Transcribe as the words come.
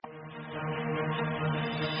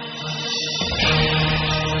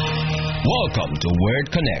Welcome to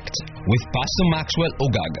Word Connect with Pastor Maxwell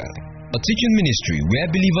Ogaga, a teaching ministry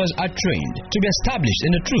where believers are trained to be established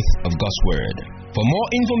in the truth of God's Word. For more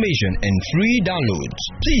information and free downloads,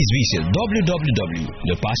 please visit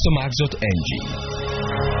www.thepastormax.ng.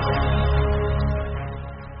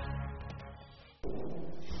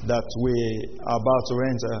 That we are about to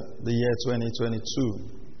enter the year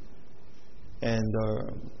 2022 and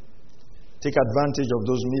take advantage of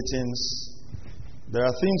those meetings. There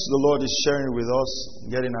are things the Lord is sharing with us,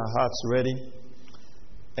 getting our hearts ready,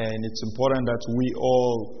 and it's important that we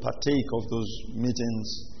all partake of those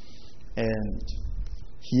meetings and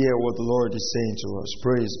hear what the Lord is saying to us.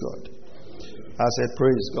 Praise God. I said,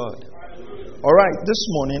 praise God. All right, this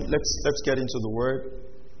morning, let's get into the Word.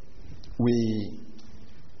 We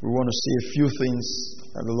want to see a few things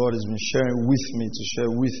that the Lord has been sharing with me to share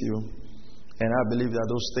with you. And I believe that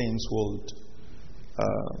those things will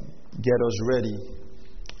get us ready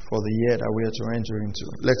for the year that we are to enter into.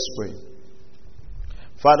 Let's pray.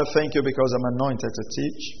 Father, thank you because I'm anointed to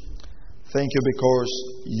teach. Thank you because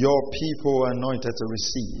your people are anointed to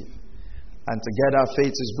receive. And together our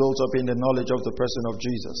faith is built up in the knowledge of the person of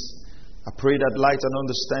Jesus. I pray that light and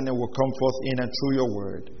understanding will come forth in and through your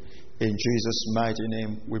word. In Jesus' mighty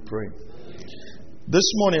name we pray.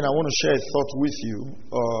 This morning I want to share a thought with you.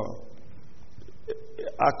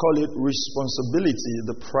 I call it responsibility,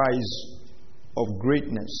 the prize of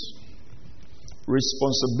greatness.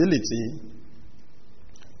 Responsibility,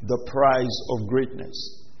 the prize of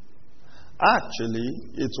greatness. Actually,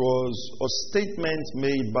 it was a statement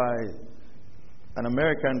made by an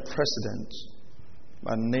American president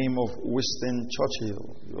by the name of Winston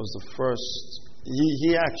Churchill. It was the first.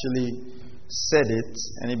 He actually said it,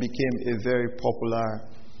 and it became a very popular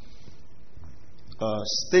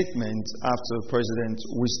statement after President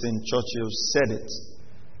Winston Churchill said it,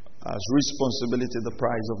 as responsibility, the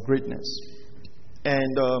prize of greatness.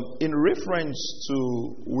 And in reference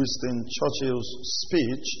to Winston Churchill's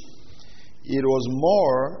speech, it was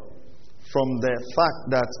more from the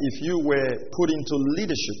fact that if you were put into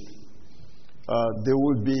leadership, there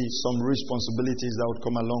would be some responsibilities that would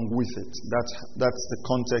come along with it. That's the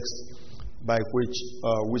context by which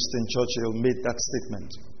Winston Churchill made that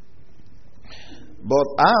statement. But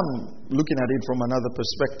I'm looking at it from another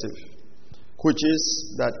perspective, which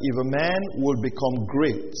is that if a man would become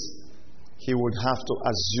great, he would have to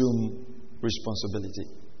assume responsibility.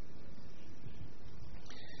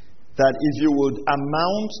 That if you would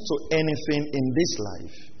amount to anything in this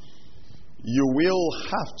life, you will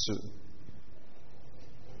have to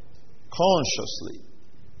consciously,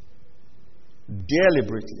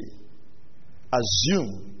 deliberately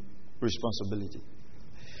assume responsibility.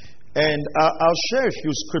 And I'll share a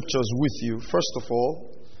few scriptures with you. First of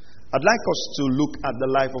all, I'd like us to look at the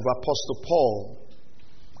life of Apostle Paul.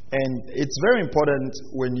 And it's very important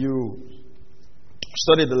when you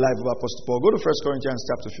study the life of Apostle Paul. Go to 1 Corinthians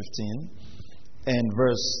chapter 15 and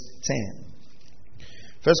verse 10.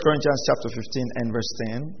 1 Corinthians chapter 15 and verse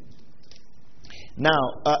 10. Now,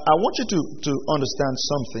 I want you to understand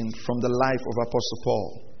something from the life of Apostle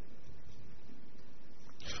Paul.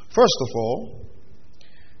 First of all,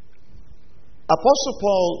 Apostle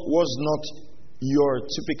Paul was not your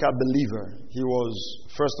typical believer. He was,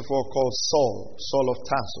 first of all, called Saul of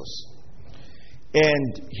Tarsus.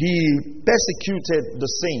 And he persecuted the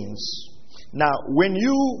saints. Now, when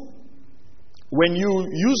you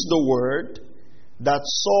use the word that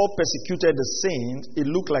Saul persecuted the saints, it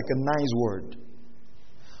looked like a nice word.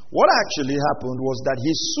 What actually happened was that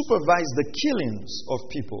he supervised the killings of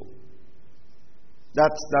people.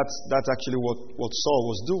 That's actually what Saul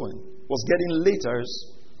was doing. Was getting letters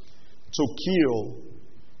to kill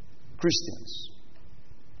Christians.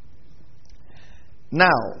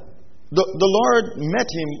 Now, the Lord met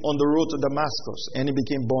him on the road to Damascus, and he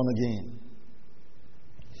became born again.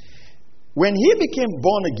 When he became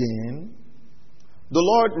born again, the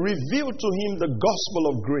Lord revealed to him the gospel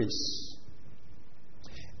of grace.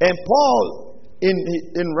 And Paul,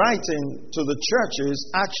 in writing to the churches,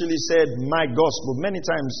 actually said, my gospel. Many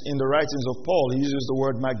times in the writings of Paul, he uses the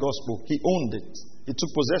word my gospel. He owned it. He took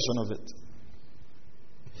possession of it.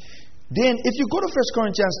 Then, if you go to 1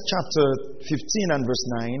 Corinthians chapter 15 and verse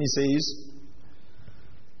 9, he says,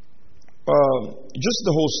 just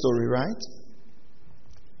the whole story, right?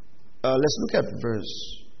 Let's look at verse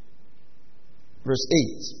 8.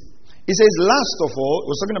 He says, last of all,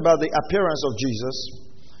 we're talking about the appearance of Jesus,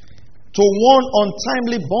 to one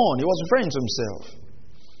untimely born. He was referring to himself.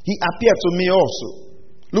 He appeared to me also.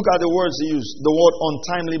 Look at the words he used. The word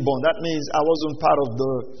untimely born. That means I wasn't part of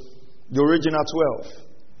the original 12.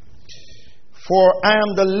 For I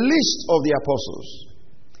am the least of the apostles,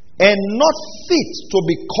 and not fit to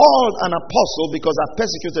be called an apostle because I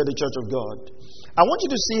persecuted the church of God. I want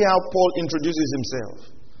you to see how Paul introduces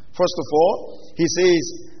himself. First of all, he says,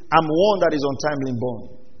 I'm one that is untimely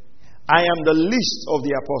born. I am the least of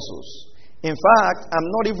the apostles. In fact, I'm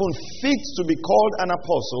not even fit to be called an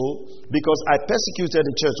apostle because I persecuted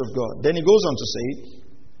the church of God. Then he goes on to say,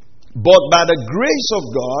 but by the grace of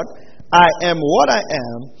God, I am what I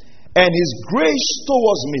am, and his grace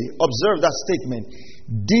towards me, observe that statement,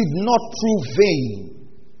 did not prove vain.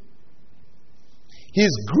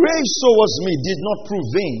 His grace towards me did not prove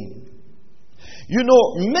vain. You know,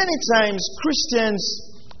 many times Christians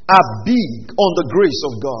are big on the grace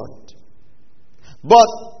of God. But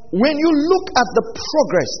when you look at the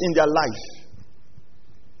progress in their life,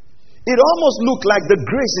 it almost looks like the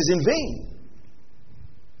grace is in vain.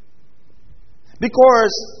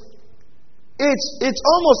 Because it's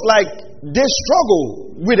almost like they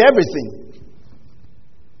struggle with everything.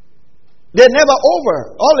 They're never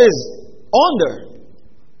over, always under.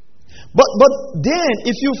 But then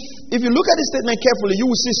if you look at the statement carefully, you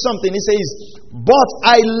will see something. It says, but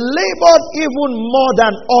I labored even more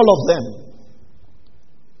than all of them.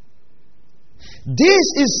 This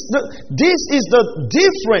is the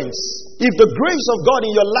difference. If the grace of God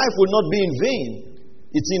in your life will not be in vain,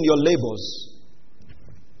 it's in your labors.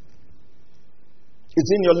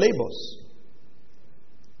 It's in your labors.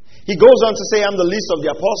 He goes on to say, I'm the least of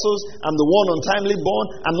the apostles. I'm the one untimely born.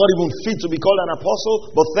 I'm not even fit to be called an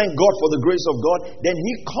apostle. But thank God for the grace of God. Then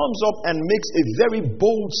he comes up and makes a very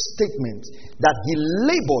bold statement that he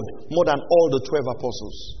labored more than all the 12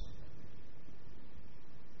 apostles.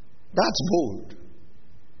 That's bold.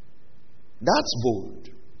 That's bold.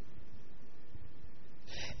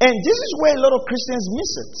 And this is where a lot of Christians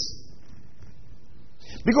miss it.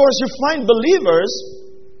 Because you find believers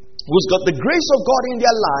who's got the grace of God in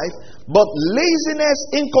their life, but laziness,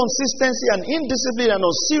 inconsistency, and indiscipline and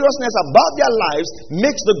unseriousness about their lives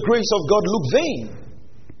makes the grace of God look vain.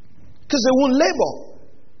 Because they won't labor.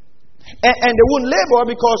 And they won't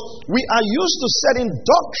labor because we are used to certain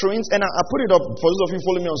doctrines, and I put it up for those of you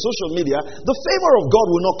following me on social media. The favor of God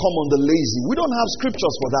will not come on the lazy. We don't have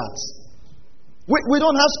scriptures for that. We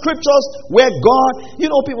don't have scriptures where God,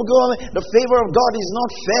 people go, the favor of God is not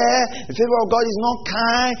fair, the favor of God is not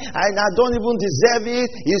kind, and I don't even deserve it,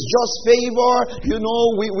 it's just favor,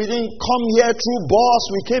 we didn't come here through boss,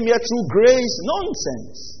 we came here through grace.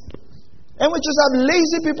 Nonsense. And we just have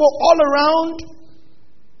lazy people all around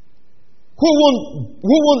who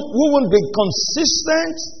won't be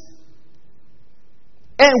consistent.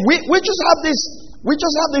 And we just have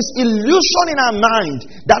this illusion in our mind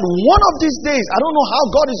that one of these days, I don't know how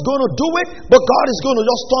God is going to do it, but God is going to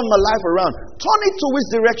just turn my life around. Turn it to which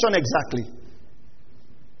direction exactly?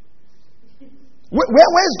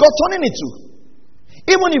 Where is God turning it to?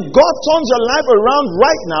 Even if God turns your life around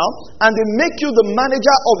right now and they make you the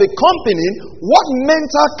manager of a company, what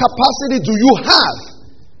mental capacity do you have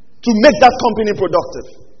to make that company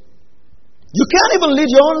productive? You can't even lead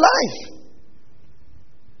your own life.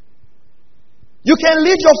 You can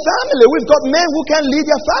lead your family. We've got men who can lead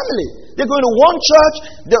their family. They're going to one church.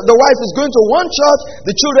 The wife is going to one church.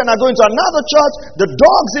 The children are going to another church. The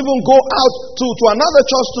dogs even go out to another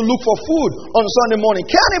church to look for food on Sunday morning.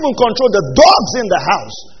 Can't even control the dogs in the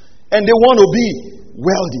house. And they want to be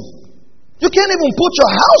wealthy. You can't even put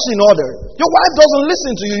your house in order. Your wife doesn't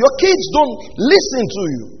listen to you. Your kids don't listen to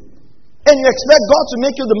you. And you expect God to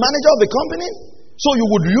make you the manager of the company? So you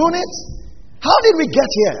would ruin it? How did we get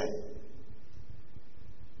here?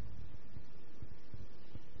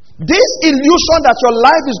 This illusion that your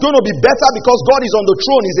life is going to be better because God is on the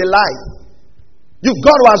throne is a lie. You've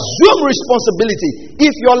got to assume responsibility.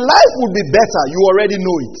 If your life would be better, you already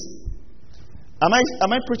know it. Am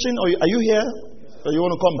I preaching, or are you here? Or you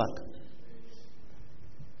want to come back?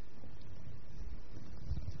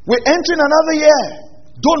 We're entering another year.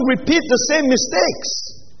 Don't repeat the same mistakes.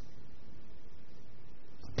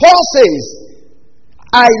 Paul says,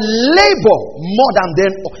 I labor more than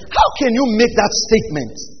them. How can you make that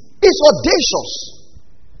statement? It's audacious.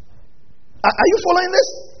 Are you following this?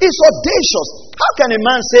 It's audacious. How can a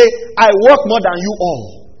man say, I work more than you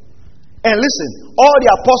all? And listen, all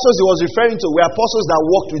the apostles he was referring to were apostles that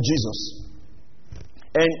walked with Jesus.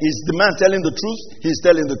 And is the man telling the truth? He's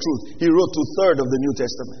telling the truth. He wrote 2/3 of the New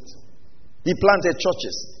Testament. He planted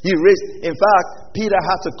churches. He raised. In fact, Peter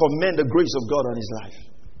had to commend the grace of God on his life.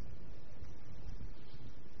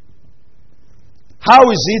 How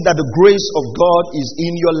is it that the grace of God is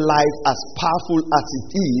in your life as powerful as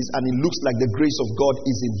it is, and it looks like the grace of God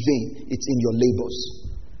is in vain? It's in your labors.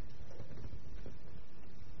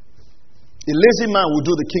 A lazy man will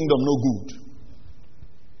do the kingdom no good.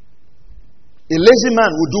 A lazy man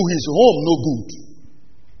will do his home no good.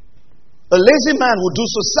 A lazy man will do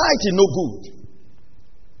society no good.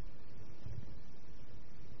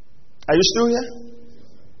 Are you still here?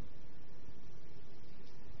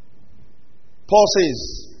 Paul says,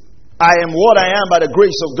 I am what I am by the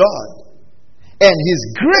grace of God. And his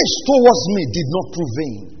grace towards me did not prove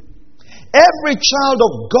vain. Every child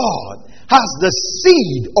of God has the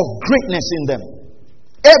seed of greatness in them.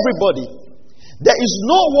 Everybody. There is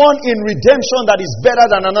no one in redemption that is better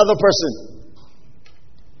than another person.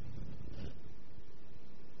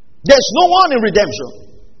 There's no one in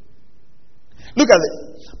redemption. Look at it.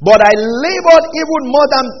 But I labored even more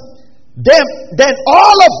than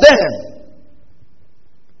all of them.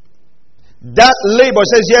 That labor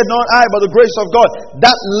says, yet not I, but the grace of God.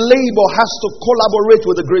 That labor has to collaborate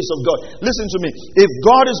with the grace of God. Listen to me. If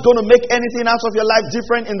God is going to make anything out of your life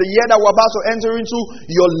different in the year that we're about to enter into,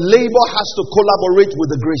 your labor has to collaborate with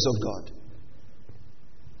the grace of God.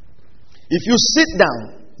 If you sit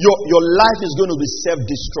down, your life is going to be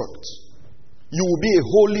self-destruct. You will be a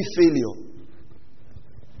holy failure.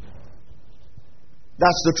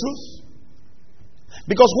 That's the truth.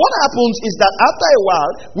 Because what happens is that after a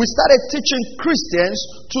while, we started teaching Christians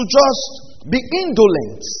to just be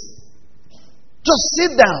indolent. Just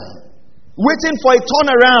sit down, waiting for a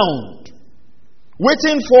turnaround.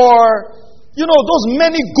 Waiting for, those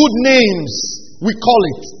many good names, we call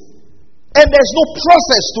it. And there's no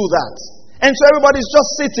process to that. And so everybody's just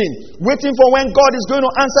sitting, waiting for when God is going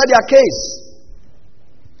to answer their case.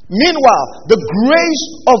 Meanwhile, the grace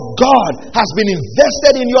of God has been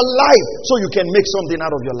invested in your life so you can make something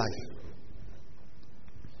out of your life.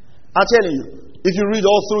 I'm telling you, if you read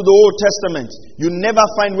all through the Old Testament, you never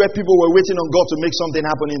find where people were waiting on God to make something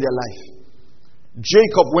happen in their life.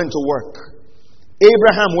 Jacob went to work.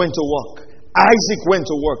 Abraham went to work. Isaac went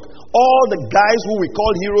to work. All the guys who we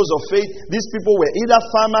call heroes of faith, these people were either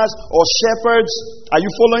farmers or shepherds. Are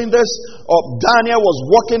you following this? Or Daniel was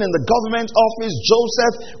working in the government office.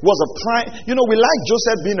 Joseph was a prime. We like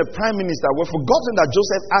Joseph being a prime minister. We've forgotten that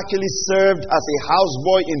Joseph actually served as a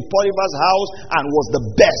houseboy in Potiphar's house and was the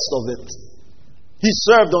best of it. He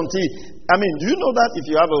served until, do you know that if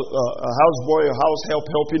you have a houseboy or house help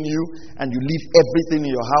helping you and you leave everything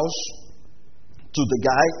in your house to the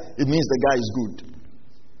guy, it means the guy is good.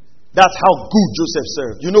 That's how good Joseph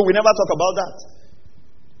served. We never talk about that.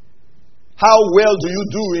 How well do you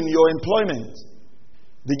do in your employment?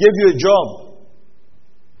 They gave you a job.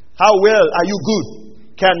 How well are you good?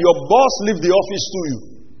 Can your boss leave the office to you?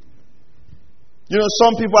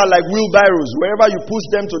 Some people are like wheelbarrows. Wherever you push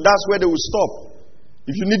them to, that's where they will stop.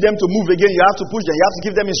 If you need them to move again, you have to push them. You have to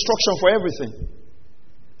give them instruction for everything.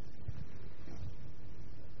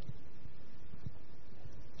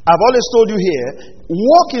 I've always told you here,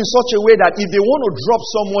 walk in such a way that if they want to drop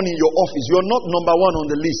someone in your office, you're not number one on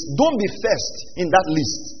the list. Don't be first in that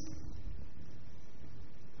list.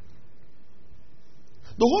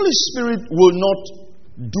 The Holy Spirit will not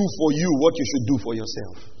do for you what you should do for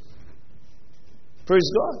yourself. Praise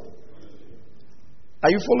God. Are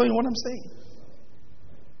you following what I'm saying?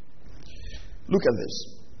 Look at this.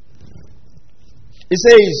 It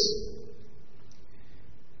says,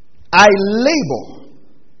 I labor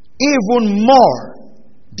even more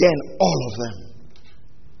than all of them.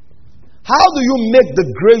 How do you make the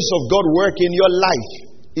grace of God work in your life?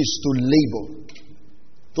 Is to labor,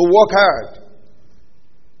 to work hard,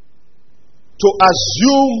 to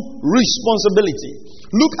assume responsibility.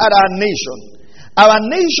 Look at our nation. Our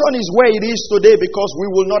nation is where it is today because we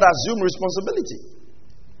will not assume responsibility.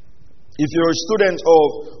 If you're a student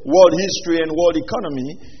of world history and world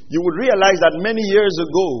economy, you would realize that many years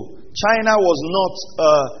ago, China was not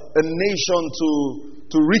a nation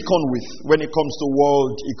to reckon with when it comes to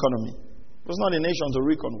world economy. It was not a nation to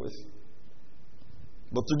reckon with.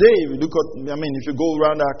 But today, if you go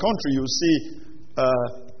around our country, you'll see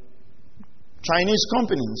Chinese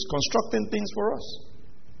companies constructing things for us.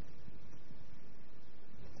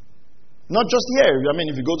 Not just here.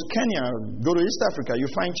 If you go to Kenya, go to East Africa, you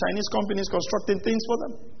find Chinese companies constructing things for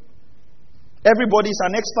them. Everybody's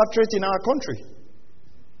an expatriate in our country,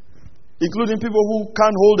 including people who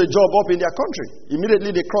can't hold a job up in their country.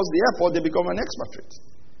 Immediately they cross the airport, they become an expatriate.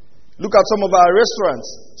 Look at some of our restaurants.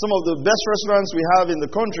 Some of the best restaurants we have in the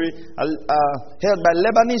country are held by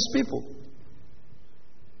Lebanese people.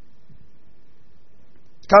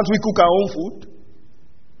 Can't we cook our own food?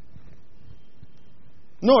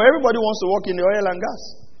 No, everybody wants to work in the oil and gas.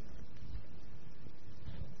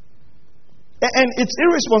 And it's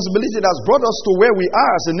irresponsibility that's brought us to where we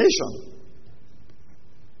are as a nation.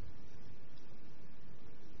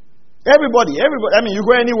 Everybody. You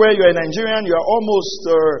go anywhere, you're a Nigerian, you're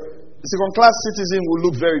almost second-class citizen will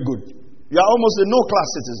look very good. You are almost a no-class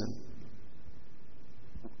citizen.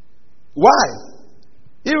 Why?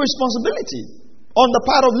 Irresponsibility on the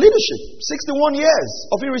part of leadership. 61 years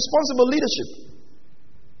of irresponsible leadership.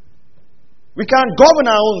 We can't govern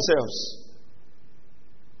our own selves.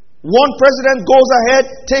 One president goes ahead,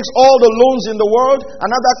 takes all the loans in the world.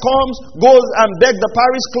 Another comes, goes and begs the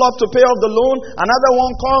Paris Club to pay off the loan. Another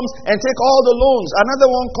one comes and takes all the loans. Another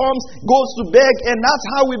one comes, goes to beg, and that's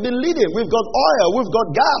how we've been leading. We've got oil, we've got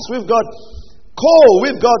gas, we've got coal,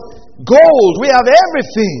 we've got gold, we have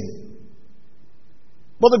everything.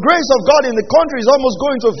 But the grace of God in the country is almost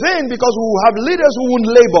going to vain because we will have leaders who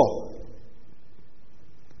won't labor.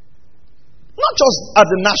 Not just at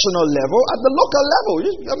the national level, at the local level.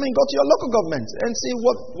 Go to your local government and see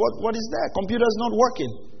what is there. Computers not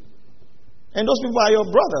working. And those people are your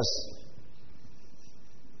brothers.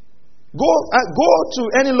 Go to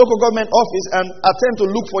any local government office and attempt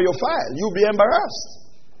to look for your file. You'll be embarrassed.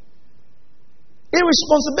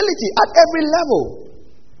 Irresponsibility at every level.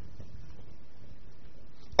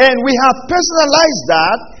 And we have personalized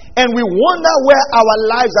that, and we wonder where our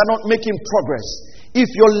lives are not making progress. If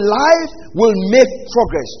your life will make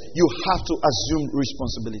progress, you have to assume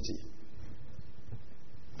responsibility.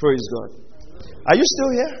 Praise God. Are you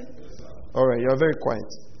still here? All right, you're very quiet.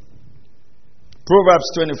 Proverbs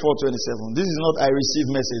 24:27. This is not I receive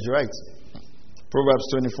message, right? Proverbs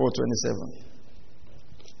 24:27.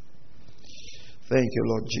 Thank you,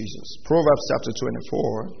 Lord Jesus. Proverbs chapter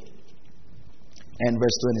 24 and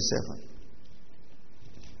verse 27.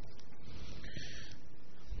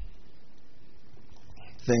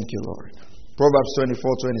 Thank you, Lord. Proverbs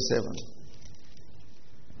 24:27.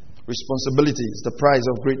 Responsibility is the prize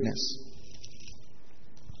of greatness.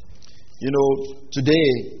 You know,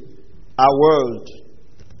 today, our world,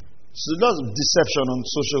 there's a lot of deception on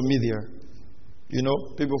social media. You know,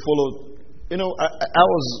 people follow. You know, I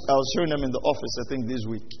was hearing them in the office, I think this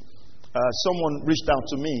week. Someone reached out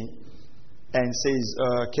to me and says,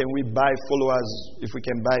 can we buy followers, if we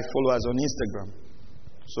can buy followers on Instagram?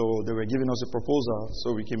 So they were giving us a proposal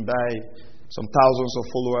so we can buy some thousands of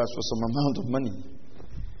followers for some amount of money.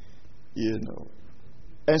 You know.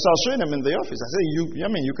 And so I was showing them in the office. I said, you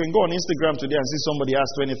can go on Instagram today and see somebody has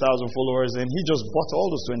 20,000 followers, and he just bought all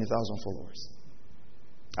those 20,000 followers.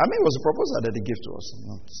 It was a proposal that they gave to us.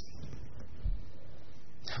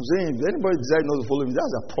 I'm saying, if anybody decides not to follow me,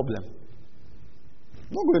 that's a problem.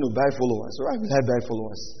 I'm not going to buy followers. Why will I buy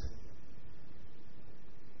followers?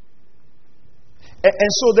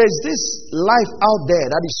 And so there's this life out there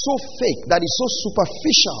that is so fake, that is so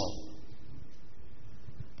superficial,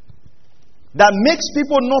 that makes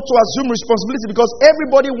people not to assume responsibility because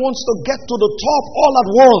everybody wants to get to the top all at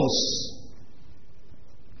once.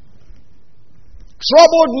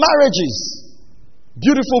 Troubled marriages,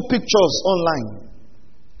 beautiful pictures online.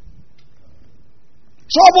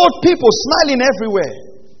 Troubled people smiling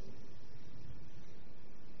everywhere.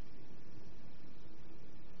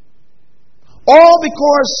 All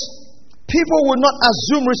because people will not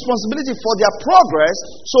assume responsibility for their progress.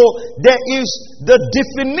 So there is the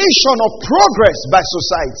definition of progress by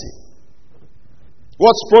society.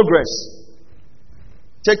 What's progress?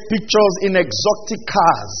 Take pictures in exotic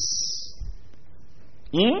cars.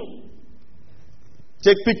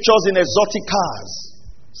 Take pictures in exotic cars.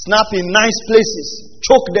 Snap in nice places.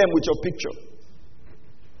 Choke them with your picture.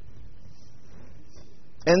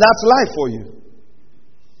 And that's life for you.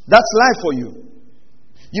 That's life for you.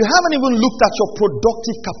 You haven't even looked at your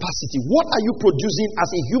productive capacity. What are you producing as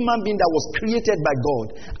a human being that was created by God?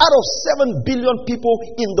 Out of 7 billion people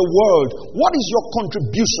in the world, what is your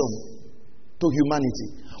contribution to humanity?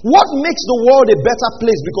 What makes the world a better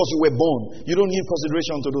place because you were born? You don't give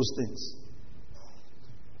consideration to those things.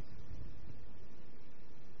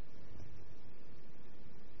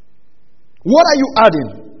 What are you adding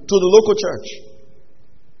to the local church?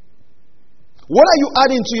 What are you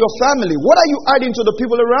adding to your family? What are you adding to the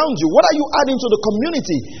people around you? What are you adding to the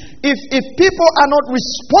community? If people are not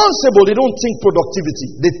responsible, they don't think productivity.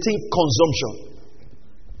 They think consumption.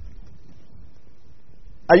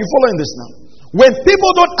 Are you following this now? When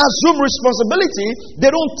people don't assume responsibility, they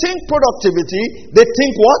don't think productivity. They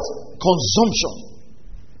think what? Consumption.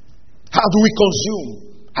 How do we consume?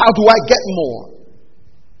 How do I get more?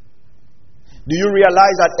 Do you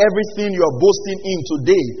realize that everything you are boasting in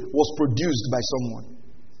today was produced by someone?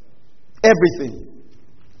 Everything.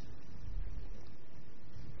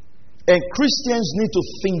 And Christians need to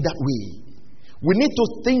think that way. We need to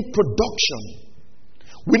think production.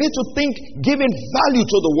 We need to think giving value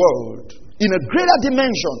to the world in a greater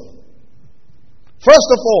dimension. First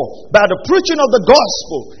of all, by the preaching of the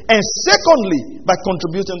gospel. And secondly, by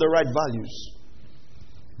contributing the right values.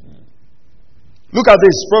 Look at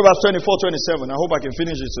this, Proverbs 24:27. I hope I can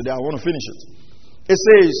finish it today. I want to finish it. It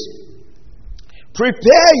says,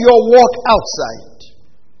 prepare your work outside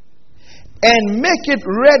and make it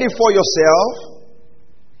ready for yourself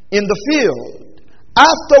in the field.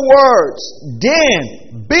 Afterwards,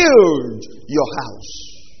 then build your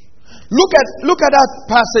house. Look at that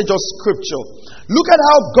passage of scripture. Look at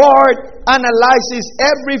how God analyzes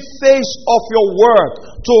every phase of your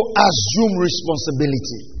work to assume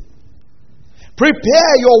responsibility.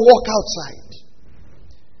 Prepare your work outside.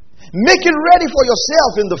 Make it ready for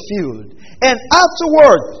yourself in the field. And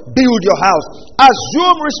afterward, build your house.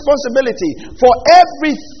 Assume responsibility for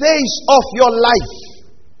every phase of your life.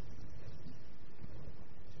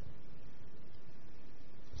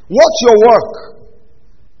 What's your work?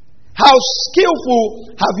 How skillful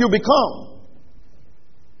have you become?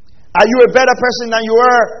 Are you a better person than you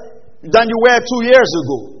were 2 years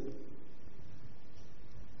ago?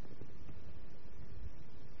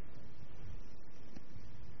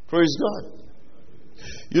 Praise God.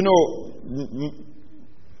 You know,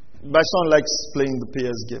 my son likes playing the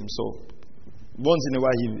PS game, so once in a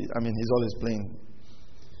while he's always playing.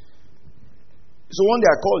 So one day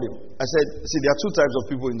I called him. I said, see, there are two types of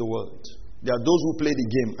people in the world. There are those who play the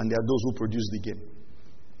game and there are those who produce the game.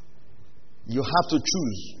 You have to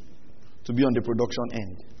choose to be on the production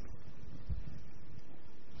end.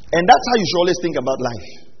 And that's how you should always think about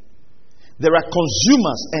life. There are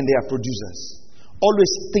consumers and there are producers.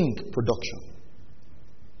 Always think production.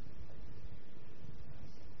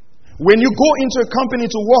 When you go into a company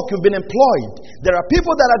to work, you've been employed. There are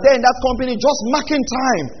people that are there in that company just marking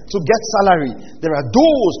time to get salary. There are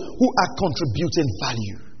those who are contributing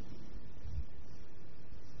value.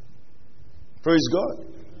 Praise God.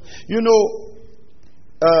 You know,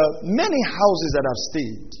 many houses that I've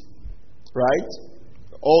stayed, right?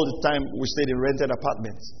 All the time we stayed in rented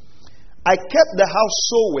apartments. I kept the house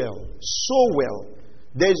so well.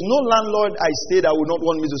 There is no landlord I stayed that would not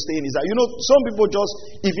want me to stay in his house. You know, some people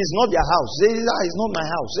just, if it's not their house, they say, it's not my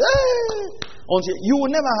house. Until you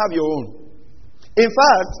will never have your own. In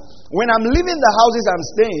fact, when I'm leaving the houses I'm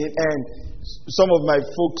staying, and some of my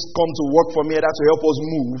folks come to work for me to help us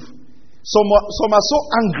move, some are so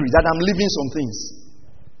angry that I'm leaving some things.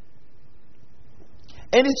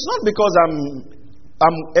 And it's not because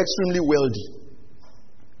I'm extremely wealthy,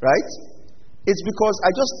 right? It's because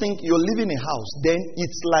I just think you're living in a house. Then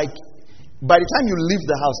it's like, by the time you leave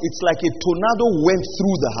the house, it's like a tornado went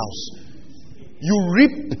through the house. You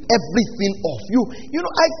rip everything off. You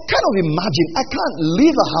know, I kind of imagine, I can't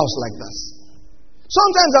leave a house like this.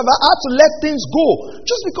 Sometimes I've had to let things go.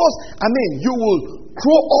 Just because, you will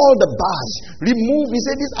throw all the bars, remove, he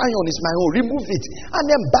said, this iron is my own, remove it. And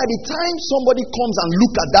then by the time somebody comes and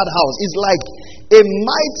look at that house, it's like a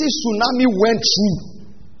mighty tsunami went through.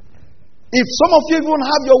 If some of you even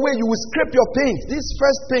have your way, you will scrape your paint. This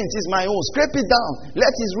first paint is my own. Scrape it down. Let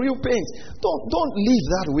his real paint. Don't live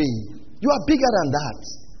that way. You are bigger than that.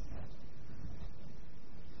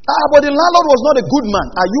 But the landlord was not a good man.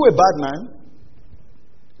 Are you a bad man?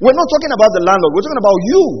 We're not talking about the landlord. We're talking about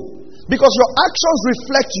you. Because your actions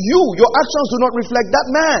reflect you. Your actions do not reflect that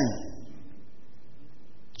man.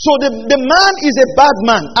 So the man is a bad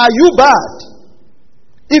man. Are you bad?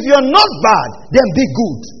 If you're not bad, then be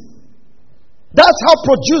good. That's how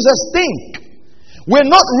producers think. We're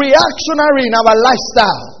not reactionary in our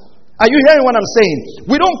lifestyle. Are you hearing what I'm saying?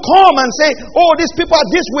 We don't come and say, oh, these people are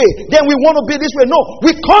this way, then we want to be this way. No,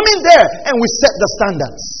 we come in there and we set the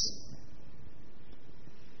standards.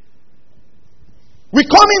 We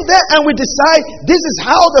come in there and we decide this is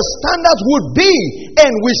how the standards would be,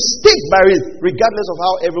 and we stick by it regardless of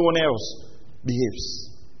how everyone else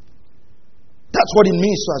behaves. That's what it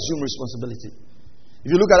means to assume responsibility. If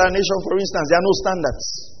you look at our nation, for instance, there are no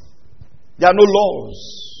standards. There are no laws.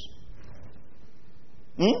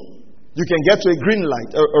 You can get to a green light,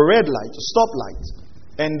 a red light, a stoplight,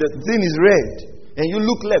 and the thing is red. And you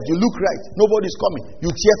look left, you look right, nobody's coming. You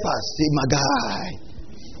tear past, say, my guy.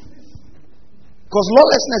 Because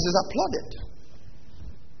lawlessness is applauded.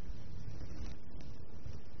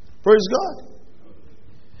 Praise God.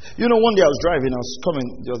 You know, one day I was driving, I was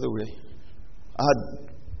coming the other way. I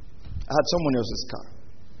had someone else's car.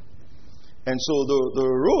 And so the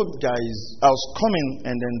road guys, I was coming,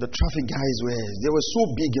 and then the traffic guys they were so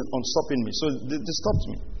big on stopping me. So they stopped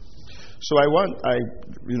me. So I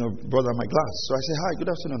brought out my glass. So I said, hi, good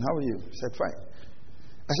afternoon, how are you? He said, fine.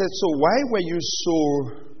 I said, so why were you so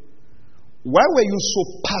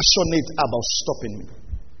passionate about stopping me?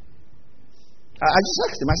 I just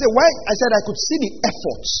asked him. I said, why? I said, I could see the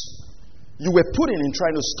efforts you were putting in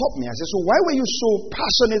trying to stop me. I said, so why were you so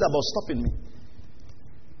passionate about stopping me?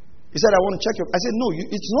 He said, I want to check your... I said, no,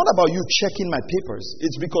 it's not about you checking my papers.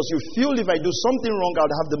 It's because you feel if I do something wrong,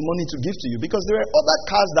 I'll have the money to give to you. Because there are other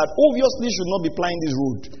cars that obviously should not be plying this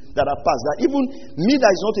road that are passed. That even me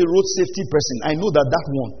that is not a road safety person, I know that that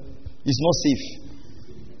one is not safe.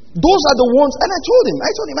 Those are the ones, and I told him,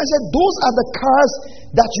 I said, those are the cars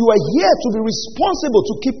that you are here to be responsible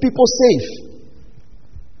to keep people safe.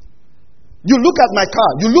 You look at my car,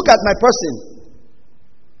 you look at my person.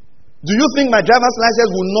 Do you think my driver's license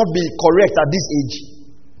will not be correct at this age?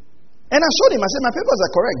 And I showed him, I said, my papers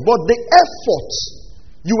are correct, but the effort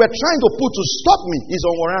you were trying to put to stop me is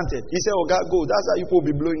unwarranted. He said, oh God, go. That's how you will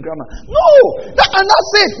be blowing grammar. No! And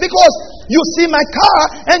that's it. Because you see my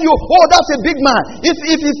car and you, oh, that's a big man. If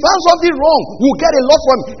he found something wrong, we'll get a lot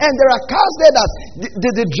from him. And there are cars there that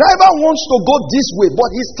the driver wants to go this way, but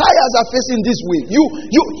his tires are facing this way.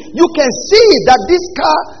 You can see that this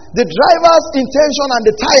car, the driver's intention and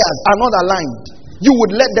the tires are not aligned. You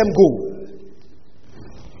would let them go.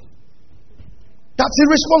 That's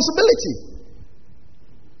irresponsibility.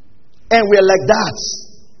 And we're like that.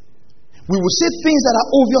 We will say things that are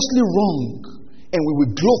obviously wrong, and we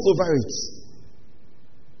will gloss over it.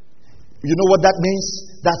 You know what that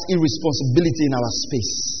means? That's irresponsibility in our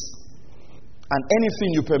space. And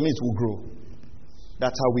anything you permit will grow.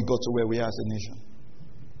 That's how we got to where we are as a nation.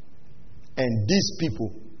 And these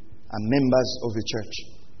people are members of the church.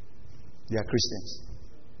 They are Christians.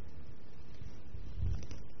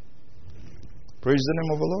 Praise the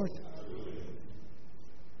name of the Lord.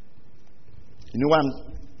 You know why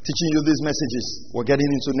I'm teaching you these messages we're getting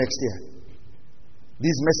into next year?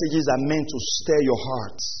 These messages are meant to stir your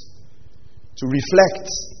hearts, to reflect,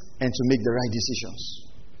 and to make the right decisions.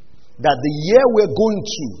 That the year we're going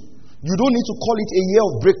to, you don't need to call it a year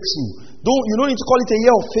of breakthrough. You don't need to call it a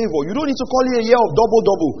year of favor. You don't need to call it a year of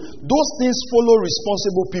double. Those things follow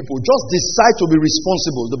responsible people. Just decide to be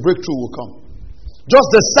responsible. The breakthrough will come.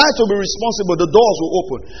 Just decide to be responsible, the doors will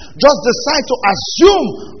open. Just decide to assume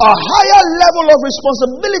a higher level of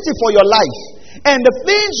responsibility for your life. And the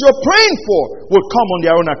things you're praying for will come on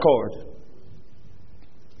their own accord.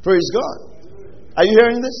 Praise God. Are you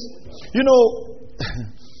hearing this? You know,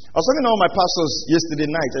 I was talking to all my pastors yesterday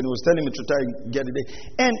night, and he was telling me to try and get it.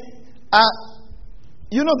 And,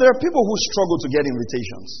 you know, there are people who struggle to get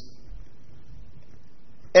invitations.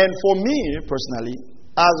 And for me, personally,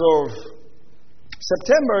 as of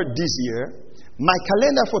September this year, my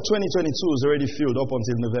calendar for 2022 is already filled up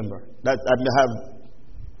until November. That I may have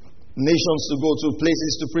nations to go to,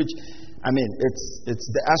 places to preach. I mean, and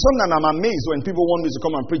sometimes I'm amazed when people want me to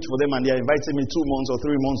come and preach for them and they are inviting me 2 months or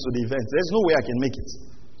 3 months to the event. There's no way I can make it.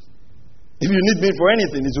 If you need me for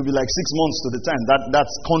anything, it will be like 6 months to the time.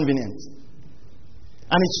 That's convenient.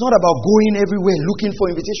 And it's not about going everywhere looking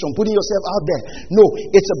for invitation, putting yourself out there. No,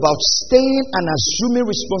 it's about staying and assuming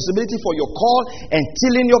responsibility for your call and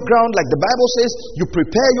tilling your ground. Like the Bible says, you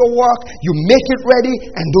prepare your work, you make it ready,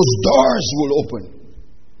 and those doors will open.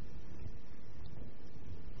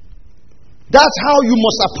 That's how you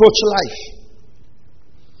must approach life.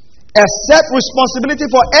 Accept responsibility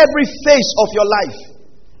for every phase of your life.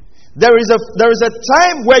 There is a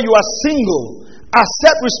time where you are single.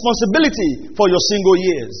 Accept responsibility for your single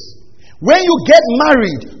years. When you get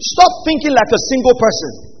married, stop thinking like a single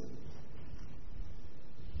person.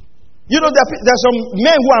 You know, there's some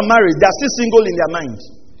men who are married, they are still single in their mind.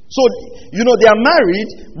 So, you know, they are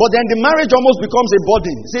married, but then the marriage almost becomes a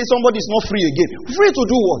burden. Say somebody is not free again. Free to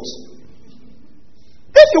do what?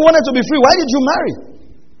 If you wanted to be free, why did you marry?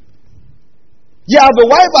 You have a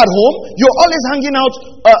wife at home, you're always hanging out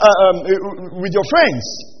with your friends.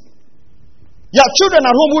 You have children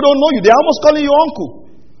at home who don't know you. They're almost calling you uncle.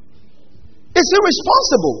 It's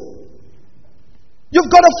irresponsible. You've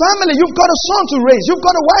got a family. You've got a son to raise. You've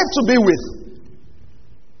got a wife to be with.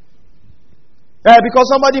 Because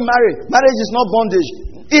somebody married. Marriage is not bondage.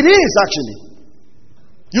 It is actually.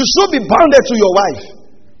 You should be bounded to your wife.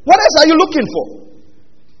 What else are you looking for?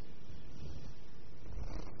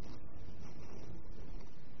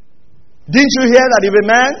 Didn't you hear that if a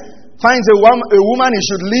man finds a woman he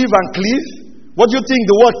should leave and cleave? What do you think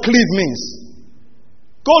the word cleave means?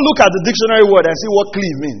 Go look at the dictionary word and see what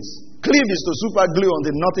cleave means. Cleave is to super glue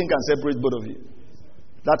until nothing can separate both of you.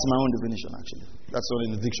 That's my own definition actually. That's all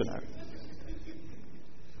in the dictionary.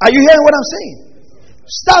 Are you hearing what I'm saying?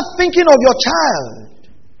 Start thinking of your child.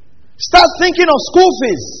 Start thinking of school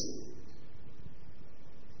fees.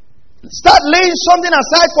 Start laying something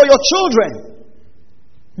aside for your children.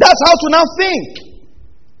 That's how to now think.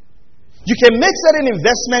 You can make certain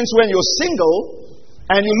investments when you're single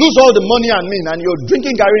and you lose all the money and you're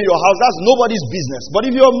drinking Gary in your house. That's nobody's business. But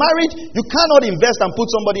if you're married, you cannot invest and put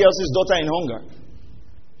somebody else's daughter in hunger.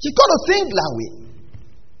 You've got to think that way.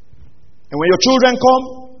 And when your children come,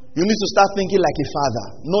 you need to start thinking like a father,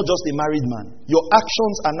 not just a married man. Your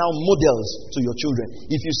actions are now models to your children.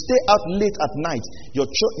 If you stay out late at night, your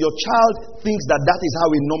child thinks that is how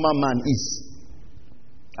a normal man is.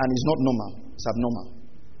 And it's not normal. It's abnormal.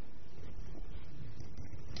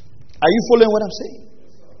 Are you following what I'm saying?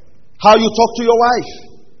 How you talk to your wife.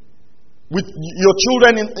 With your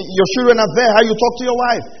children are there. How you talk to your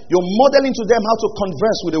wife. You're modeling to them how to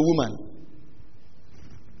converse with a woman.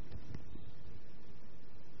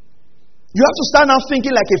 You have to stand out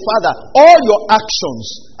thinking like a father. All your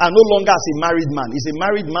actions are no longer as a married man. It's a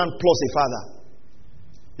married man plus a father.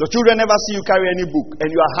 Your children never see you carry any book and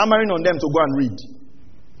you are hammering on them to go and read.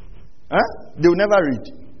 They will never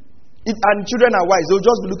read. And children are wise. They'll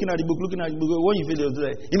just be looking at the book. When you feel they'll do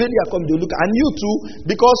that, immediately I come, they'll look. And you too,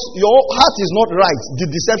 because your heart is not right, the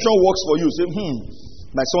deception works for you. Say,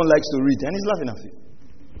 my son likes to read. And he's laughing at you.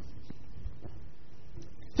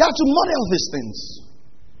 You have to model these things.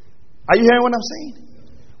 Are you hearing what I'm saying?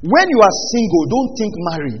 When you are single, don't think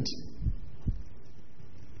married.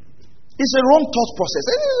 It's a wrong thought process.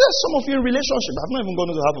 And there's some of you in relationship. I've not even gone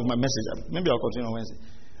to half of my message. Maybe I'll continue on Wednesday.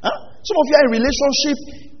 Some of you are in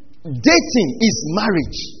relationship. Dating is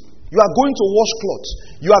marriage. You are going to wash clothes.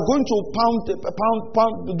 You are going to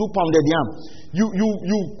do pounded yam. You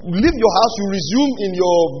leave your house, you resume in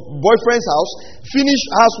your boyfriend's house, finish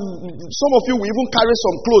house. Some of you will even carry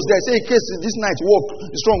some clothes there. Say, in case this night work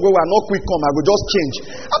is strong, we are not quick come, I will just change.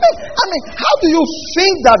 I mean, how do you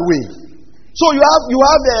think that way? So you have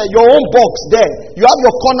your own box there. You have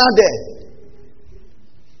your corner there.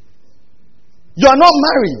 You are not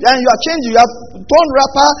married and you are changing. You have torn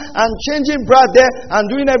wrapper and changing bra there and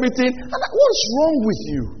doing everything. And what's wrong with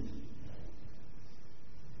you?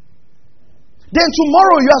 Then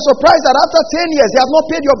tomorrow you are surprised that after 10 years they have not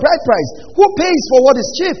paid your bride price. Who pays for what is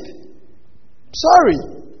cheap? Sorry.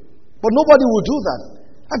 But nobody will do that.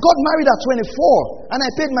 I got married at 24 and I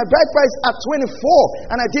paid my bride price at 24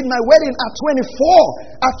 and I did my wedding at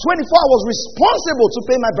 24. At 24 I was responsible to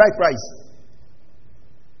pay my bride price.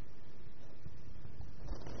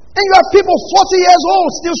 And you have people 40 years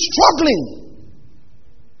old still struggling.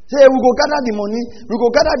 Say, we go gather the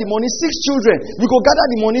money. 6 children. We go gather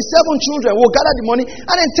the money, 7 children. We'll gather the money.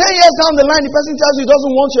 And then 10 years down the line, the person tells you he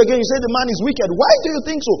doesn't want you again. You say the man is wicked. Why do you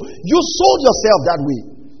think so? You sold yourself that way.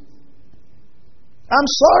 I'm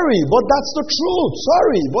sorry, but that's the truth.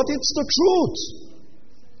 Sorry, but it's the truth.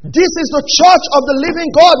 This is the church of the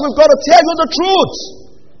living God. We've got to tell you the truth.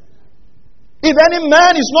 If any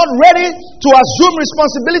man is not ready to assume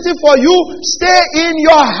responsibility for you, stay in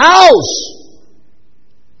your house.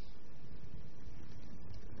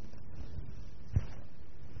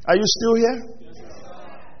 Are you still here?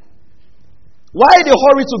 Why the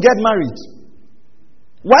hurry to get married?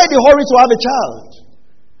 Why the hurry to have a child?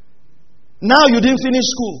 Now you didn't finish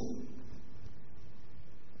school.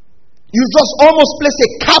 You just almost placed a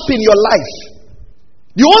cap in your life.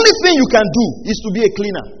 The only thing you can do is to be a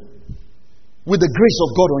cleaner. With the grace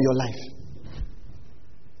of God on your life.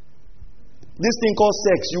 This thing called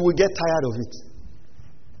sex, you will get tired of it.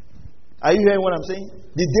 Are you hearing what I'm saying?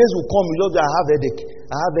 The days will come, you know, I have headache.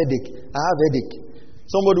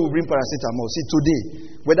 Somebody will bring paracetamol. See, today,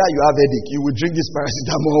 whether you have headache, you will drink this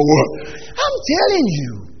paracetamol. I'm telling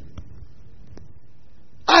you.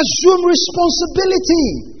 Assume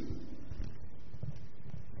responsibility.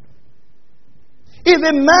 If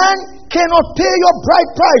a man cannot pay your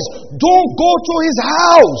bride price, don't go to his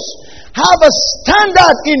house. Have a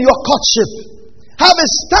standard in your courtship. Have a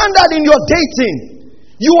standard in your dating.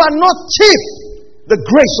 You are not cheap. The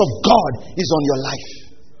grace of God is on your life.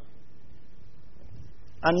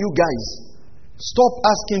 And you guys, stop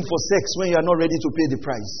asking for sex when you are not ready to pay the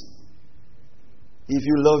price. If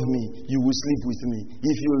you love me, you will sleep with me.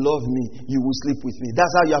 If you love me, you will sleep with me.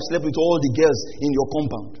 That's how you have slept with all the girls in your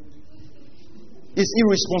compound. It's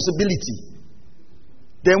irresponsibility.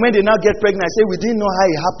 Then when they now get pregnant, I say, we didn't know how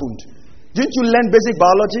it happened. Didn't you learn basic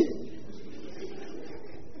biology?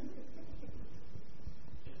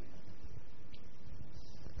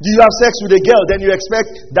 Do you have sex with a girl, then you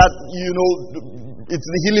expect that, it's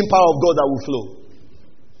the healing power of God that will flow.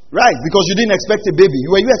 Right, because you didn't expect a baby.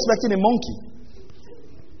 Were you expecting a monkey?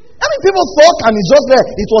 I mean, people thought, and it's just there,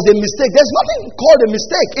 it was a mistake. There's nothing called a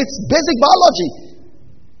mistake. It's basic biology.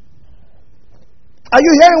 Are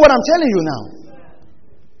you hearing what I'm telling you now?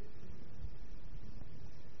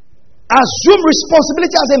 Assume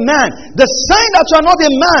responsibility as a man. The sign that you are not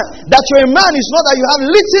a man, that you're a man, is not that you have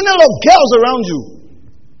little of girls around you.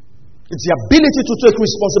 It's the ability to take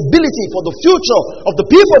responsibility for the future of the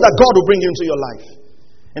people that God will bring into your life.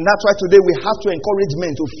 And that's why today we have to encourage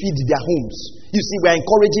men to feed their homes. You see, we're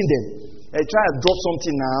encouraging them. Hey, try to drop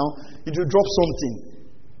something now. If you drop something,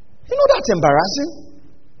 you know that's embarrassing.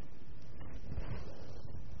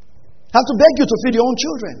 Have to beg you to feed your own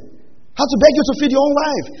children. Have to beg you to feed your own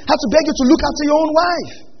wife. Have to beg you to look after your own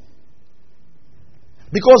wife.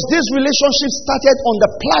 Because this relationship started on the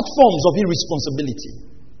platforms of irresponsibility.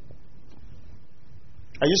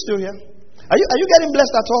 Are you still here? Are you getting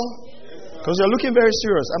blessed at all? Because you're looking very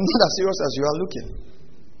serious. I'm not as serious as you are looking.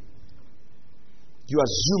 You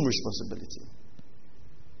assume responsibility.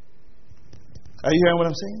 Are you hearing what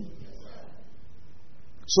I'm saying?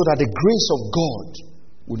 So that the grace of God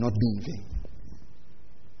will not be in vain.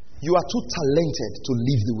 You are too talented to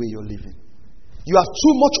live the way you're living. You have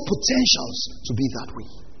too much potentials to be that way.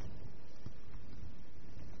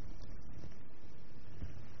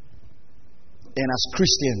 And as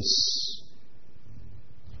Christians,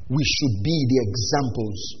 we should be the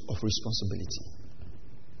examples of responsibility.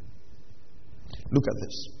 Look at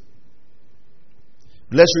this.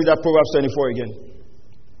 Let's read that Proverbs 24 again.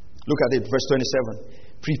 Look at it, verse 27.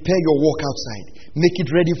 Prepare your walk outside. Make it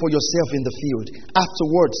ready for yourself in the field.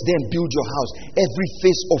 Afterwards, then build your house. Every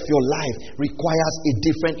phase of your life requires a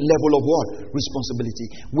different level of what?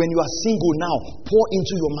 Responsibility. When you are single now, pour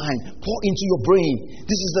into your mind, pour into your brain.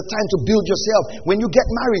 This is the time to build yourself. When you get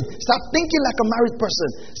married, start thinking like a married person.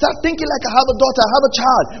 Start thinking like I have a daughter, I have a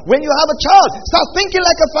child. When you have a child, start thinking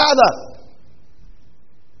like a father.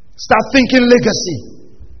 Start thinking legacy.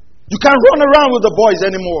 You can't run around with the boys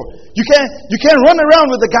anymore. You can't run around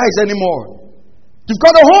with the guys anymore. You've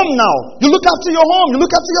got a home now. You look after your home. You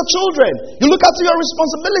look after your children. You look after your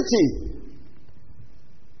responsibility.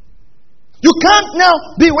 You can't now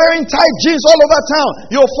be wearing tight jeans all over town.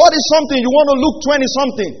 You're 40-something. You want to look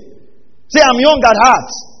 20-something. Say, I'm young at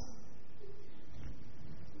heart.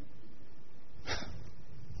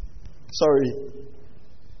 Sorry.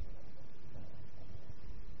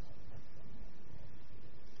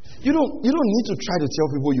 You don't need to try to tell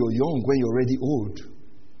people you're young when you're already old.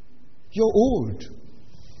 You're old.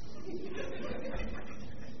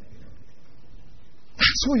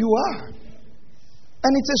 That's who you are.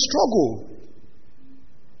 And it's a struggle.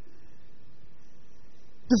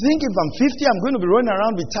 To think if I'm 50, I'm going to be running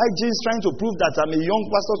around with tight jeans trying to prove that I'm a young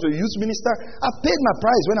pastor to a youth minister. I paid my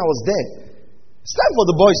price when I was there. It's time for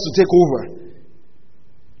the boys to take over.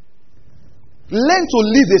 Learn to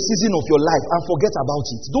live a season of your life and forget about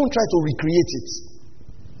it. Don't try to recreate it.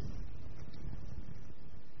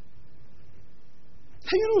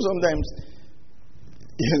 Sometimes,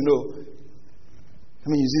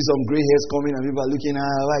 you see some gray hairs coming and people are looking at,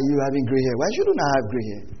 why are you having gray hair? Why shouldn't I have gray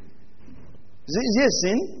hair? Is it a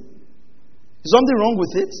sin? Is something wrong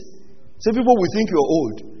with it? Some people will think you're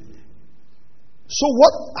old. So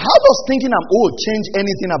how does thinking I'm old change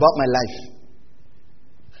anything about my life?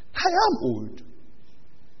 I am old.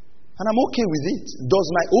 And I'm okay with it. Does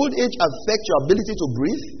my old age affect your ability to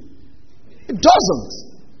breathe? It doesn't.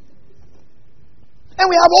 And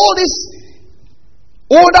we have all these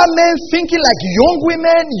older men thinking like young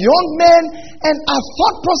women, young men, and our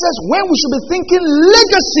thought process, when we should be thinking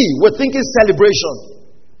legacy, we're thinking celebration.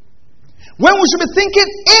 When we should be thinking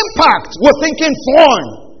impact, we're thinking fun.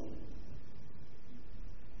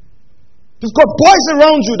 You've got boys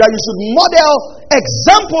around you that you should model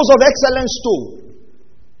examples of excellence to.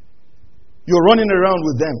 You're running around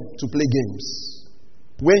with them to play games.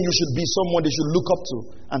 When you should be someone they should look up to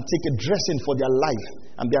and take a dressing for their life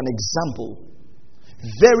and be an example.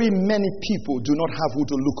 Very many people do not have who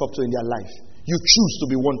to look up to in their life. You choose to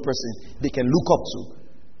be one person they can look up to.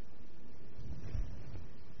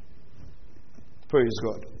 Praise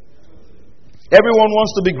God. Everyone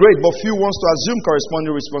wants to be great, but few wants to assume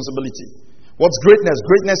corresponding responsibility. What's greatness?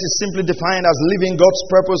 Greatness is simply defined as living God's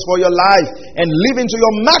purpose for your life and living to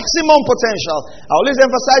your maximum potential. I always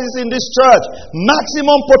emphasize this in this church.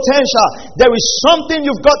 Maximum potential. There is something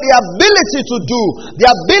you've got the ability to do, the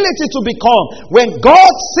ability to become. When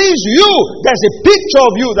God sees you, there's a picture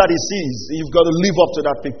of you that He sees. You've got to live up to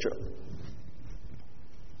that picture.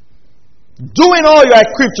 Doing all you're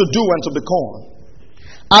equipped to do and to become.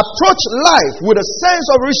 Approach life with a sense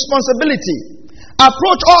of responsibility.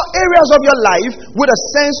 Approach all areas of your life with a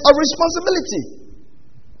sense of responsibility.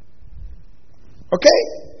 Okay?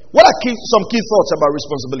 What are some key thoughts about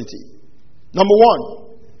responsibility? Number one,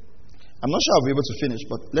 I'm not sure I'll be able to finish,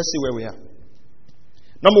 but let's see where we are.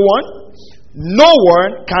 Number one, No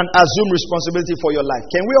one can assume responsibility for your life.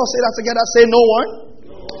 Can we all say that together? Say no one.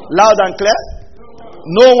 Loud and clear.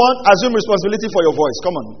 No one assume responsibility for your voice.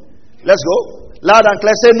 Come on. Let's go. Loud and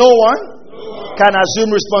clear. Say no one can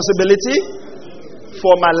assume responsibility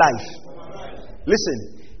for my life.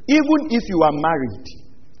 Listen, even if you are married,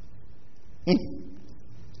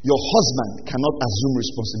 your husband cannot assume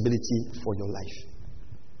responsibility for your life.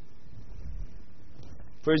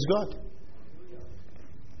 Praise God.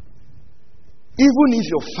 Even if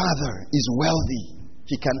your father is wealthy,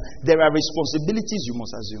 there are responsibilities you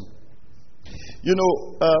must assume. You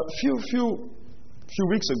know, few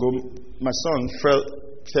weeks ago, my son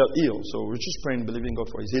fell ill, so we're just praying, believing God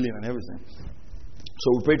for his healing and everything.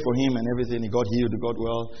 So we prayed for him and everything. He got healed, he got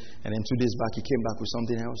well, and then 2 days back he came back with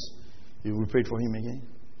something else. We prayed for him again,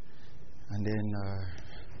 and then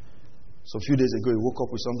so a few days ago he woke up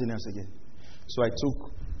with something else again. So I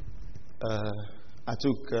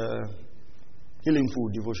took healing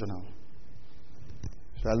food devotional.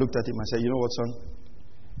 So I looked at him and said, you know what, son?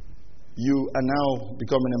 You are now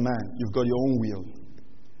becoming a man. You've got your own will.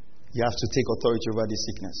 You have to take authority over this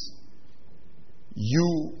sickness.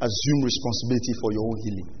 You assume responsibility for your own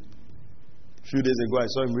healing. A few days ago, I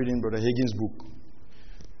saw him reading Brother Hagin's book.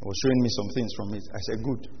 He was showing me some things from it. I said,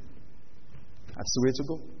 good. That's the way to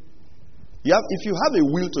go. If you have a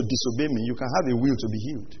will to disobey me, you can have a will to be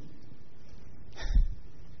healed.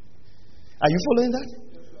 Are you following that?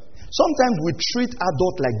 Sometimes we treat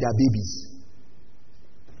adults like they're babies.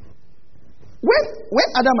 When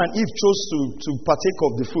Adam and Eve chose to partake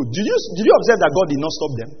of the fruit, did you observe that God did not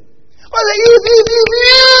stop them? Well, eat,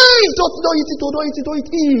 don't eat it.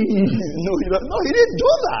 No, he didn't do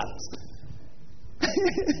that.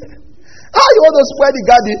 How you want to spoil the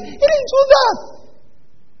garden? He didn't do that.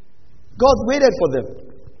 God waited for them.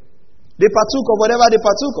 They partook of whatever they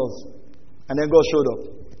partook of. And then God showed up.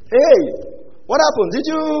 Hey, what happened?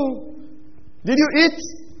 Did you eat?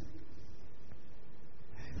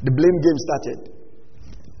 The blame game started.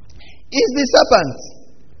 It's the serpent.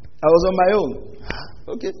 I was on my own.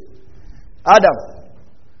 Okay. Adam.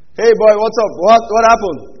 Hey boy, what's up? What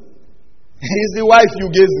happened? It's the wife you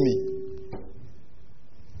gave me.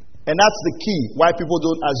 And that's the key why people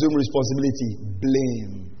don't assume responsibility.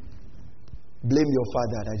 Blame. Blame your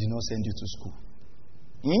father that did not send you to school.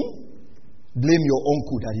 Blame your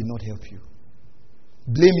uncle that did not help you.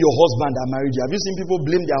 Blame your husband that married you. Have you seen people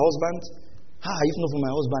blame their husband? If not for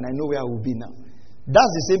my husband, I know where I will be now.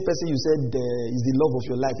 That's the same person you said is the love of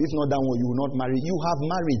your life. If not that one, you will not marry. You have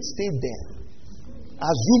married. Stay there.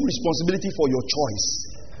 Assume responsibility for your choice.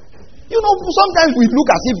 You know, sometimes we look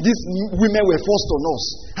as if these women were forced on us.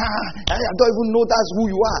 I don't even know that's who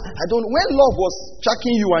you are. When love was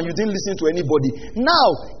tracking you and you didn't listen to anybody.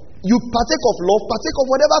 Now, you partake of love, partake of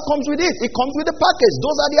whatever comes with it. It comes with the package.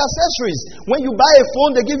 Those are the accessories. When you buy a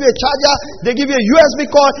phone, they give you a charger, they give you a USB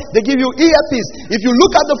cord, they give you earpiece. If you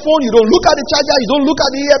look at the phone, you don't look at the charger, you don't look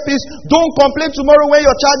at the earpiece. Don't complain tomorrow when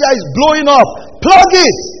your charger is blowing up. Plug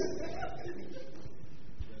it.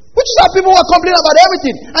 Which is how people are complaining about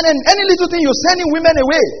everything. And then any little thing, you're sending women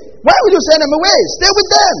away. Why would you send them away? Stay with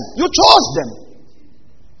them. You chose them.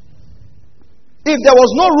 If there was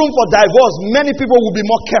no room for divorce, many people would be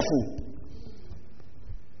more careful.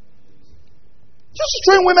 Just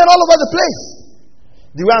throwing women all over the place.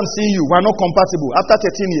 The way I'm seeing you, we're not compatible. After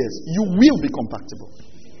 13 years, you will be compatible.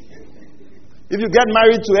 If you get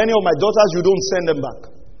married to any of my daughters, you don't send them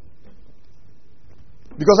back.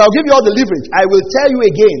 Because I'll give you all the leverage. I will tell you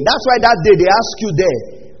again. That's why that day they ask you there,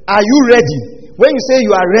 are you ready? When you say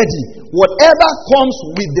you are ready, whatever comes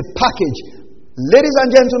with the package, ladies and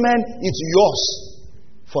gentlemen, it's yours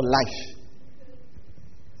for life.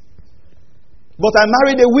 But I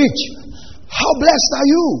married a witch. How blessed are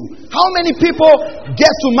you? How many people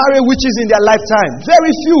get to marry witches in their lifetime?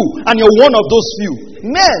 Very few, and you're one of those few.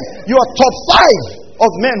 Men, you are top 5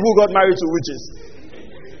 of men who got married to witches.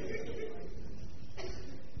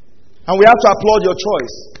 And we have to applaud your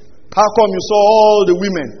choice. How come you saw all the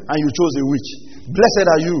women and you chose a witch? Blessed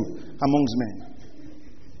are you amongst men.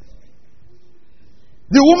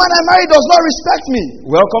 The woman I married does not respect me.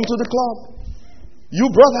 Welcome to the club. You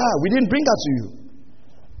brought her. We didn't bring her to you.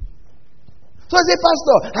 So I say,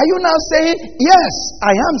 Pastor, are you now saying? Yes,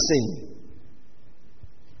 I am saying.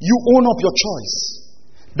 You own up your choice.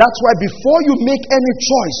 That's why before you make any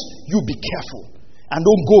choice, you be careful. And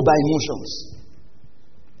don't go by emotions.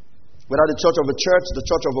 Whether the church of a church, the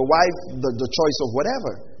church of a wife, the choice of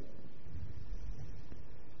whatever.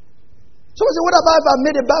 So I say, what about if I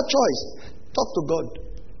made a bad choice? Talk to God.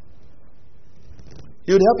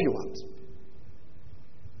 He would help you out.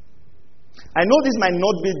 I know this might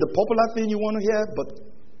not be the popular thing you want to hear, but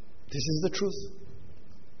This is the truth.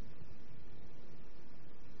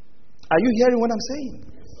 Are you hearing what I'm saying?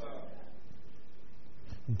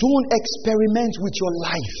 Don't experiment with your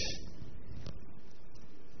life.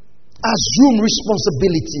 Assume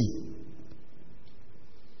responsibility.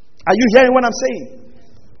 Are you hearing what I'm saying?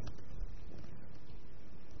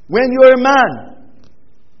 When you're a man,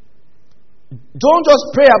 don't just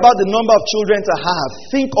pray about the number of children to have.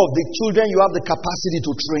 Think of the children you have the capacity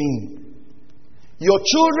to train. Your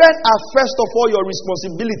children are first of all your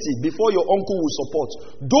responsibility before your uncle will support.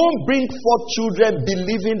 Don't bring forth children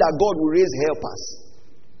believing that God will raise helpers.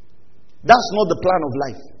 That's not the plan of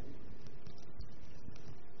life.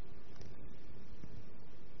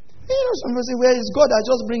 You know, some people say, well, it's God that's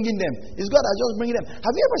just bringing them. It's God that's just bringing them.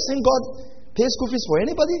 Have you ever seen God pay school fees for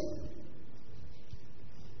anybody?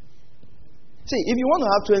 See, if you want to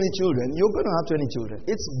have 20 children, you're going to have 20 children.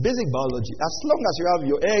 It's basic biology. As long as you have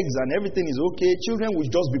your eggs and everything is okay, children will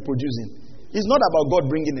just be producing. It's not about God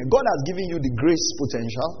bringing them. God has given you the grace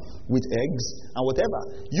potential with eggs and whatever.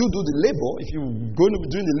 You do the labor. If you're going to be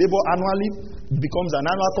doing the labor annually, it becomes an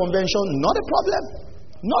annual convention. Not a problem.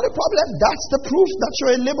 Not a problem. That's the proof that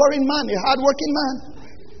you're a laboring man, a hardworking man.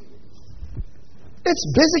 It's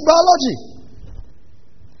basic biology.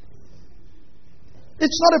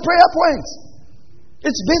 It's not a prayer point.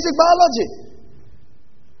 It's basic biology.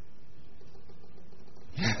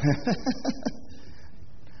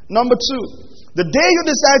 Number 2, the day you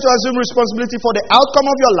decide to assume responsibility for the outcome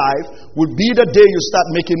of your life will be the day you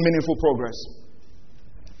start making meaningful progress.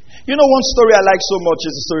 You know, one story I like so much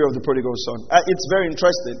is the story of the prodigal son. It's very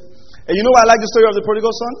interesting. And you know why I like the story of the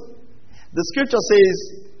prodigal son? The scripture says,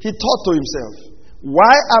 he thought to himself,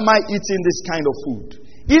 why am I eating this kind of food?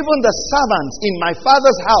 Even the servants in my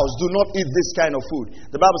father's house do not eat this kind of food.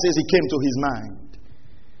 The Bible says he came to his mind.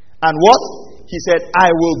 And what? He said,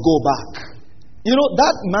 I will go back. You know,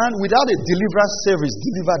 that man without a deliverance service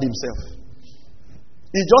delivered himself.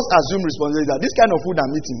 He just assumed responsibility that this kind of food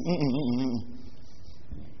I'm eating,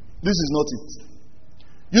 this is not it.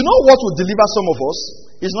 You know what will deliver some of us?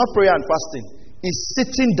 It's not prayer and fasting. It's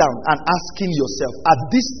sitting down and asking yourself, at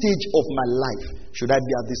this stage of my life, should I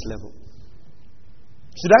be at this level?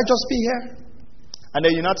 Should I just be here? And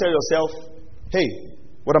then you now tell yourself, hey,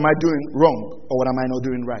 what am I doing wrong? Or what am I not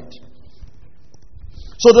doing right?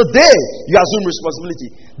 So the day you assume responsibility,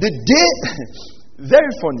 the day,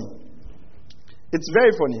 very funny. It's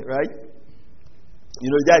very funny, right? You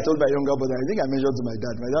know, the day I told my younger brother, I think I mentioned to my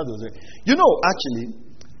dad. My dad was like, you know, actually,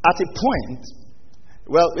 at a point,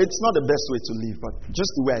 well, it's not the best way to live, but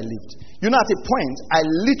just the way I lived. You know, at a point, I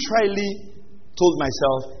literally told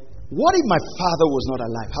myself, what if my father was not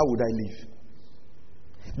alive? How would I live?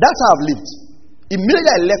 That's how I've lived.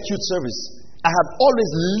 Immediately I left youth service, I have always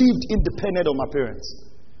lived independent of my parents.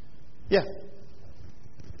 Yeah.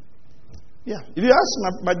 Yeah. If you ask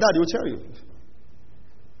my dad, he will tell you.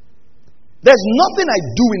 There's nothing I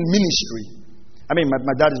do in ministry. I mean,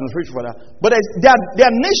 my dad is my spiritual father. But there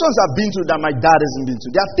are nations I've been to that my dad hasn't been to.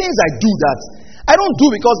 There are things I do that I don't do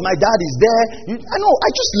because my dad is there. I know, I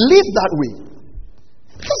just live that way.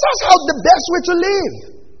 Because that's how the best way to live.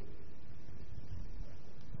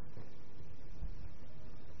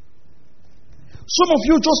 Some of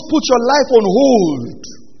you just put your life on hold,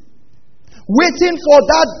 waiting for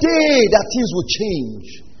that day that things will change.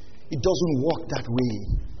 It doesn't work that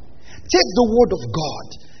way. Take the word of God,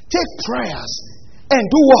 take prayers, and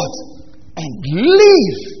do what? And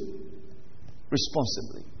live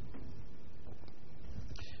responsibly.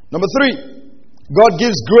 Number 3, God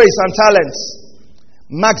gives grace and talents.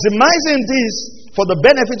 Maximizing this for the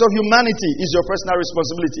benefit of humanity is your personal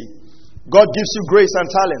responsibility. God gives you grace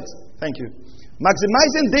and talent. Thank you.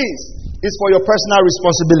 Maximizing this is for your personal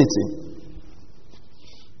responsibility.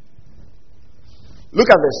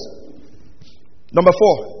 Look at this. Number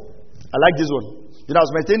 4. I like this one. You know, I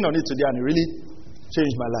was meditating on it today and it really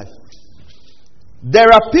changed my life.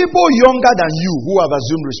 There are people younger than you who have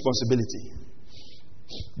assumed responsibility.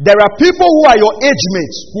 There are people who are your age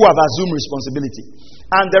mates who have assumed responsibility.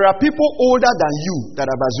 And there are people older than you that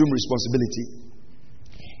have assumed responsibility.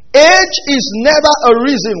 Age is never a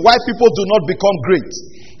reason why people do not become great.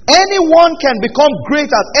 Anyone can become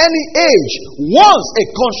great at any age once a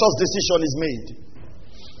conscious decision is made.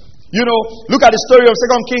 You know, look at the story of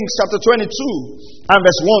 2 Kings chapter 22 and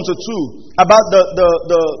verse 1 to 2 about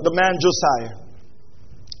the man Josiah.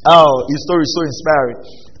 Oh, his story is so inspiring.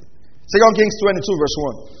 2 Kings 22 verse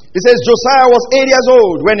 1. It says, Josiah was 8 years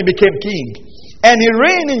old when he became king. And he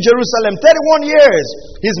reigned in Jerusalem 31 years.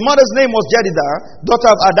 His mother's name was Jedidah, daughter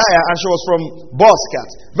of Adiah, and she was from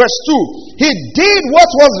Bozkat. Verse 2. He did what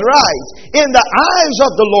was right in the eyes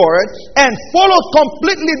of the Lord and followed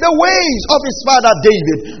completely the ways of his father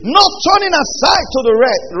David, not turning aside to the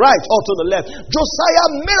right or to the left. Josiah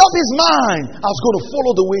made up his mind, I was going to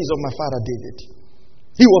follow the ways of my father David.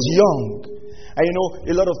 He was young. And you know,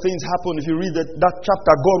 a lot of things happen. If you read that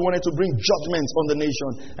chapter, God wanted to bring judgment on the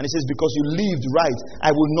nation. And he says, because you lived right,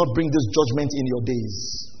 I will not bring this judgment in your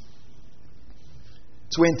days.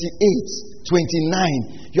 28,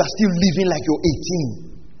 29, you are still living like you're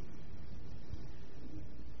 18.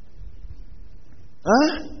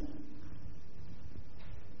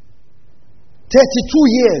 32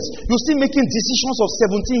 years, you're still making decisions of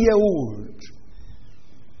 17-year-old.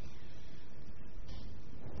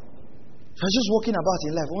 You're just walking about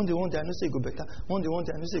in life. One day, I know say go better. One day,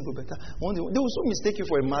 I know say go better. One day, they will so mistake you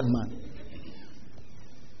for a madman.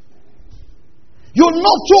 You're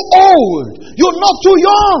not too old. You're not too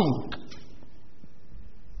young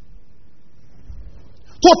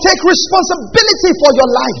to take responsibility for your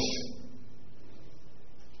life.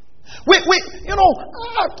 You know,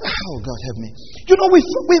 oh God help me. You know, we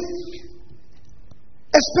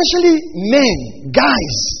especially men,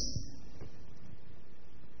 guys.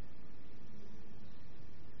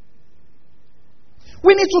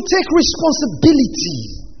 We need to take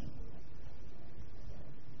responsibility.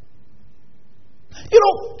 You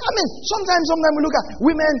know, I mean, sometimes we look at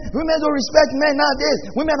women don't respect men nowadays.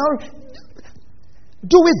 Women are.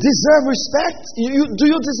 Do we deserve respect? Do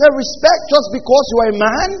you deserve respect just because you are a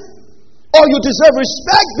man? Or you deserve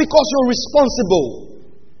respect because you're responsible?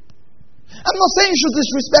 I'm not saying you should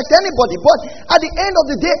disrespect anybody, but at the end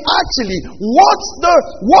of the day, actually, what's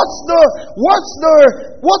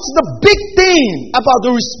the big thing about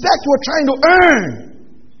the respect we're trying to earn?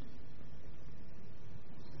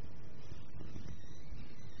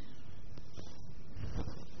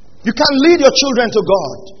 You can lead your children to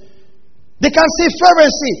God. They can see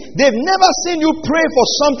fervency. They've never seen you pray for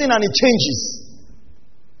something and it changes.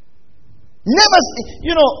 Never,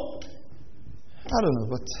 you know, I don't know,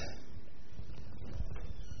 but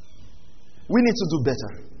we need to do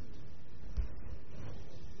better.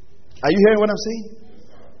 Are you hearing what I'm saying?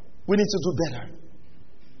 We need to do better.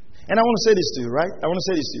 And I want to say this to you, right? I want to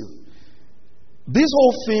say this to you. This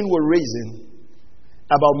whole thing we're raising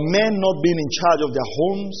about men not being in charge of their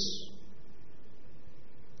homes.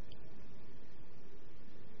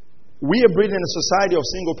 We are breeding a society of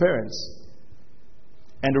single parents.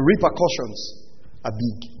 And the repercussions are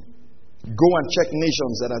big. Go and check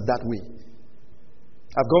nations that are that way.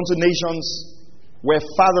 I've gone to nations where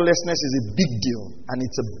fatherlessness is a big deal. And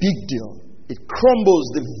it's a big deal. It crumbles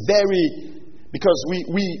because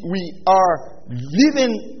we are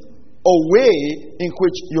living a way in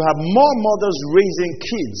which you have more mothers raising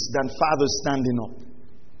kids than fathers standing up.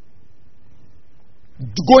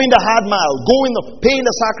 Going the hard mile, paying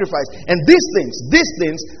the sacrifice. And these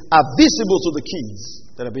things are visible to the kids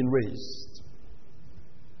that have been raised.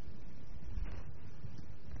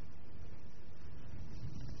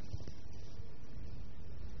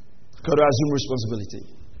 Got to assume responsibility.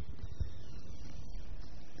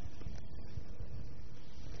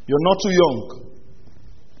 You're not too young.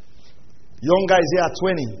 Young guys here at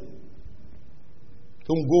 20.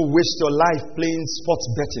 Don't go waste your life playing sports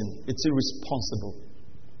betting. It's irresponsible.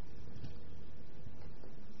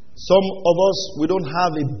 Some of us, we don't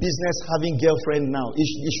have a business having girlfriend now. It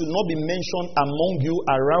should not be mentioned among you,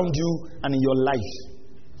 around you, and in your life.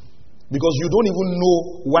 Because you don't even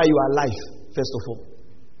know why you are alive, first of all.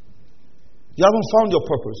 You haven't found your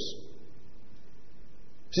purpose.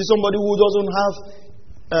 See somebody who doesn't have,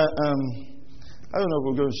 I don't know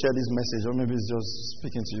if we're going to share this message, or maybe it's just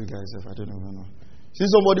speaking to you guys. I don't know. See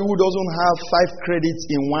somebody who doesn't have 5 credits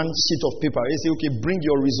in one sheet of paper. He say, okay, bring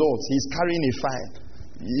your results. He's carrying a file.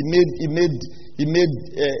 He made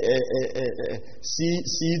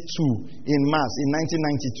C2 in maths in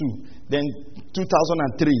 1992. Then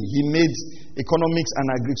 2003, he made economics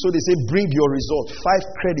and agri. So they say, bring your result.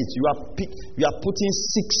 5 credits. You are putting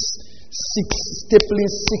stapling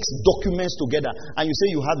 6 documents together, and you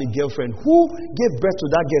say you have a girlfriend. Who gave birth to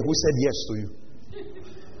that girl who said yes to you?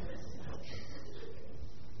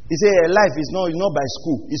 He said, life is not by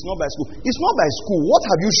school. It's not by school. It's not by school. What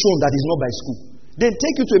have you shown that is not by school? They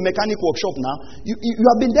take you to a mechanic workshop now. You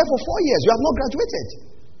have been there for 4 years. You have not graduated.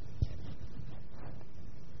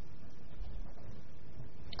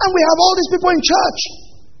 And we have all these people in church.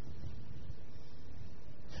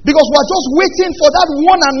 Because we are just waiting for that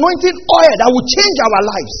one anointing oil that will change our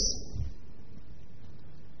lives.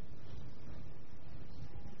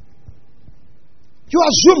 You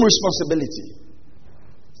assume responsibility.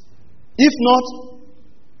 If not,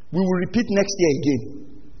 we will repeat next year again.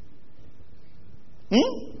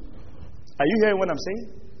 Are you hearing what I'm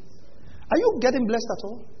saying? Are you getting blessed at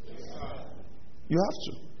all? You have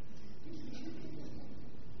to.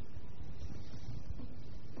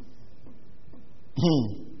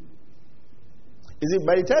 Is it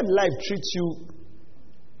by the time life treats you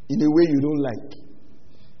in a way you don't like,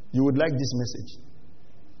 you would like this message?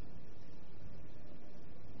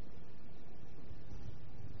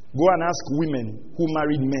 Go and ask women who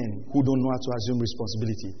married men who don't know how to assume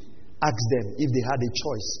responsibility. Ask them if they had a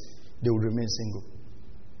choice, they would remain single.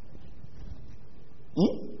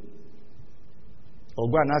 Or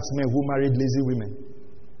go and ask men who married lazy women.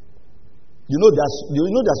 You know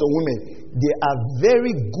there's some women, they are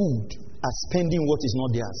very good at spending what is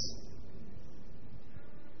not theirs.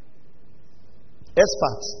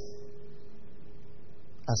 Experts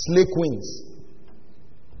as slay queens.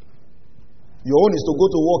 Your own is to go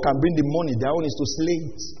to work and bring the money. Their own is to slay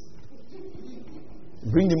it.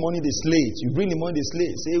 Bring the money, they slay it. You bring the money, they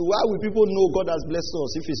slay it. Say, why will people know God has blessed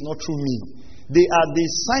us if it's not through me? They are the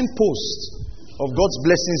signposts of God's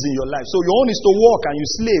blessings in your life. So your own is to walk and you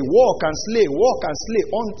slay, walk and slay, walk and slay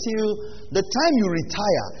until the time you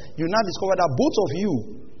retire. You now discover that both of you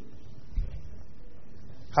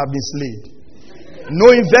have been slayed. No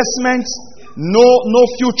investment, no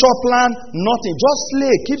future plan, nothing. Just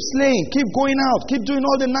slay, keep slaying, keep going out, keep doing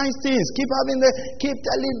all the nice things, keep telling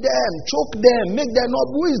them, choke them, make them not.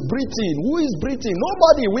 Who is breathing? Who is breathing?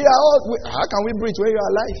 Nobody. How can we breathe when you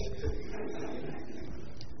are alive?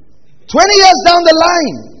 20 years down the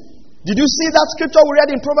line, did you see that scripture we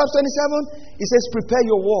read in Proverbs 27? It says, prepare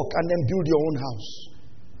your work and then build your own house.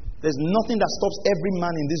 There's nothing that stops every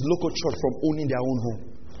man in this local church from owning their own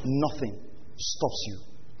home. Nothing stops you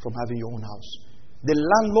from having your own house. The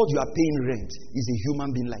landlord you are paying rent is a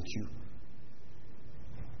human being like you.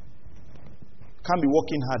 Can't be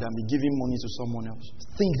working hard and be giving money to someone else.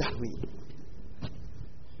 Think that way.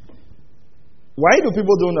 Why do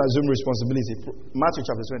people don't assume responsibility? Matthew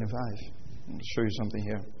chapter 25. I'll show you something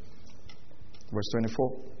here. Verse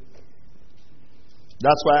 24.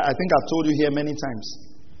 That's why I think I've told you here many times.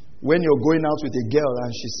 When you're going out with a girl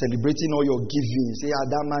and she's celebrating all your giving, you say,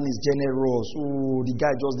 that man is generous. Oh, the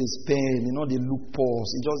guy just they spend. They look poor.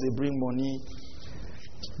 He just they bring money.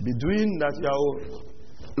 Be doing that your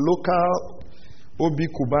local Obi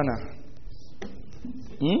Cubana.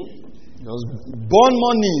 Just burn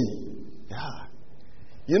money. Yeah.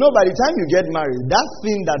 By the time you get married, that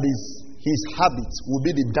thing that is his habit will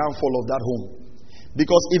be the downfall of that home.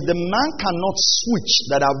 Because if the man cannot switch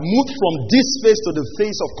that have moved from this phase to the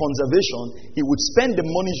phase of conservation, he would spend the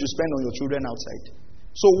money you spend on your children outside.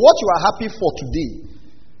 So what you are happy for today,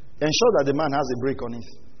 ensure that the man has a break on it.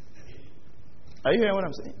 Are you hearing what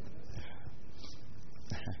I'm saying?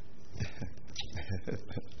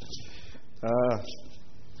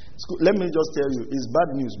 Let me just tell you, it's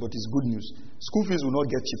bad news, but it's good news. School fees will not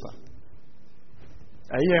get cheaper.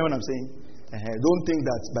 Are you hearing what I'm saying? Don't think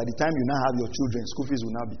that by the time you now have your children, school fees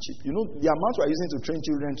will now be cheap. The amount we are using to train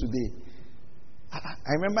children today.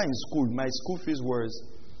 I remember in school, my school fees was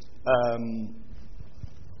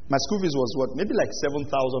what? Maybe like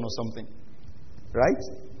 7,000 or something. Right?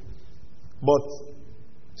 But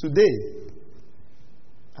today,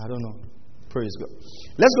 I don't know. Praise God.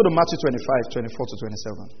 Let's go to Matthew 25, 24 to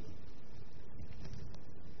 27.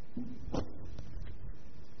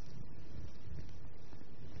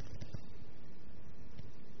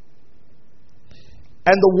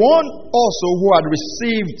 And the one also who had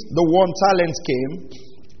received the 1 talent came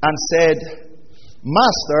and said,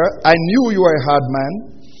 Master, I knew you were a hard man,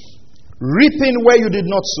 reaping where you did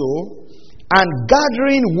not sow, and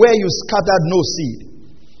gathering where you scattered no seed.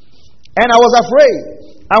 And I was afraid,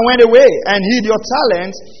 and went away, and hid your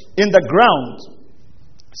talent in the ground.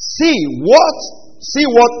 See,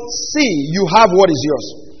 you have what is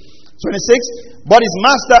yours. 26. But his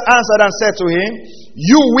master answered and said to him,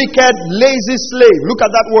 you wicked, lazy slave. Look at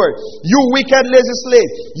that word. You wicked, lazy slave.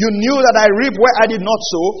 You knew that I reap where I did not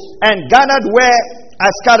sow, and gathered where I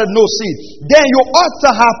scattered no seed. Then you ought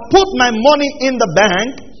to have put my money in the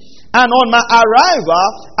bank, and on my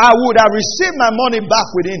arrival, I would have received my money back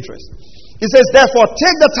with interest. He says, therefore,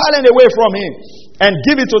 take the talent away from him, and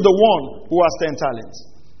give it to the one who has 10 talents.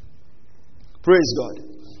 Praise God.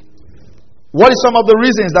 What is some of the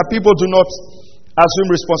reasons that people do not assume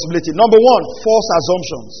responsibility? Number 1, false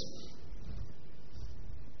assumptions.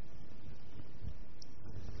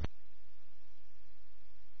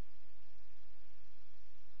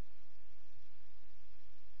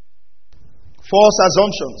 False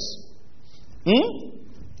assumptions.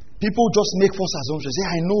 People just make false assumptions. Say,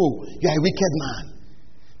 I know you are a wicked man.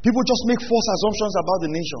 People just make false assumptions about the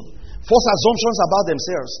nation, false assumptions about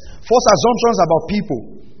themselves, false assumptions about people.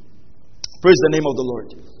 Praise the name of the Lord.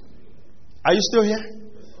 Are you still here?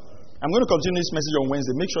 I'm going to continue this message on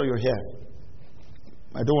Wednesday. Make sure you're here.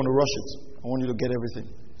 I don't want to rush it. I want you to get everything.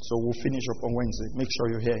 So we'll finish up on Wednesday. Make sure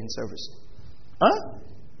you're here in service. Huh?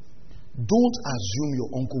 Don't assume your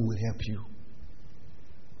uncle will help you.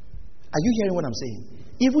 Are you hearing what I'm saying?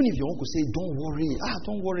 Even if your uncle say, don't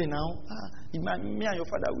worry now. Me and your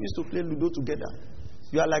father, we used to play Ludo together.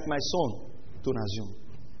 You are like my son. Don't assume.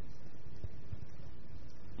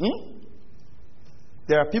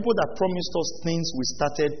 There are people that promised us things we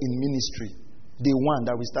started in ministry. The one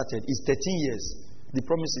that we started is 13 years. The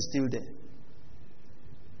promise is still there.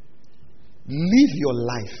 Live your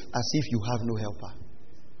life as if you have no helper.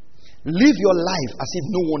 Live your life as if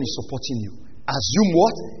no one is supporting you. Assume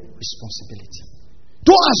what? Responsibility.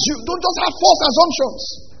 Don't assume. Don't just have false assumptions.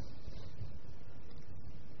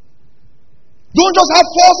 Don't just have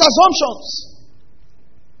false assumptions.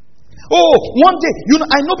 Oh, one day,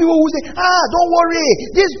 I know people who say, don't worry,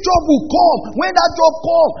 this job will come. When that job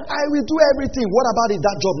comes, I will do everything. What about if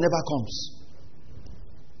that job never comes?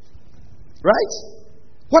 Right?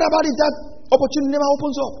 What about if that opportunity never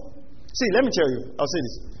opens up? See, let me tell you, I'll say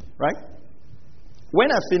this, right?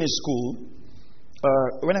 When I finished school,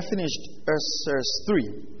 when I finished SS3,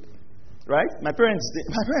 right? My parents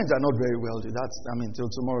are not very well. Till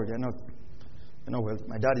tomorrow, they're not well.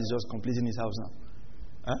 My dad is just completing his house now.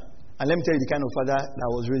 And let me tell you the kind of father that I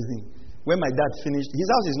was raising. When my dad finished, his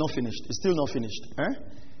house is not finished. It's still not finished.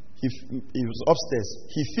 He was upstairs.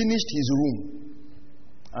 He finished his room.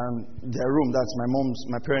 Their room, that's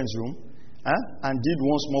my parents' room. And did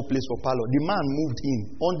one small place for parlor. The man moved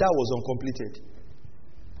in. Under was uncompleted.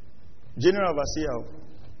 General overseer.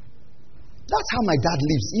 That's how my dad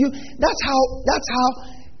lives. That's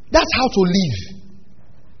how to live.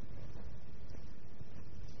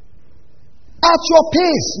 At your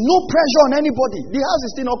pace, no pressure on anybody. The house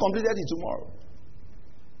is still not completed tomorrow.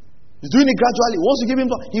 He's doing it gradually. Once you give him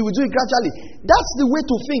time, he will do it gradually. That's the way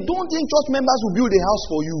to think. Don't think church members will build a house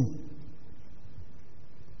for you.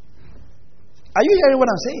 Are you hearing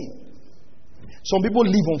what I'm saying? Some people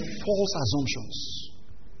live on false assumptions.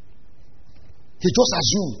 They just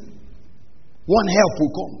assume one help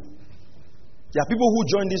will come. There are people who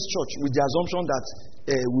join this church with the assumption that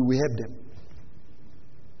we will help them.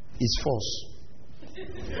 It's false.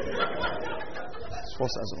 It's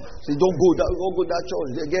false assumption. Say, don't go that church.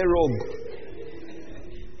 They get wrong.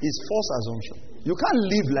 It's false assumption. You can't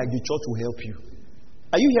live like the church will help you.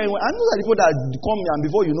 Are you hearing? I know that people that come here and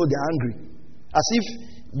before you know they're angry. As if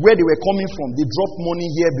where they were coming from, they drop money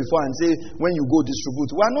here before and say, when you go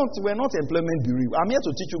distribute. We're not employment bureau. I'm here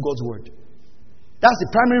to teach you God's word. That's the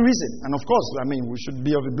primary reason. And of course, we should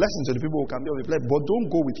be of a blessing to the people who can be of a blessing. But don't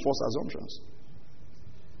go with false assumptions.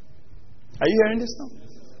 Are you hearing this now?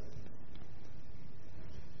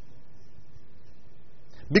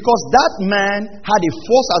 Because that man had a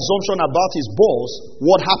false assumption about his boss,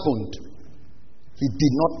 what happened? He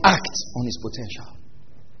did not act on his potential.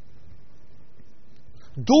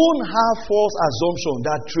 Don't have false assumption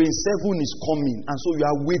that train 7 is coming and so you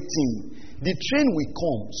are waiting. The train will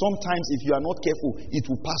come. Sometimes if you are not careful, it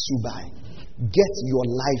will pass you by. Get your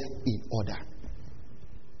life in order.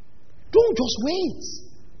 Don't just wait.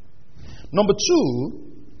 Number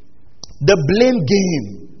 2, the blame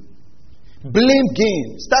game. Blame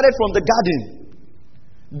game started from the garden.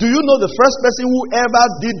 Do you know the first person who ever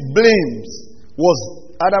did blames was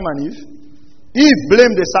Adam and Eve? Eve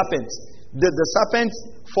blamed the serpent. Did the serpent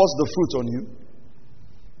force the fruit on you?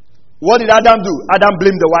 What did Adam do? Adam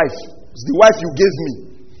blamed the wife. It's the wife you gave me.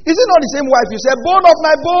 Is it not the same wife? You said, bone of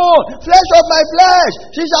my bone, flesh of my flesh.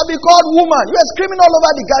 She shall be called woman. You are screaming all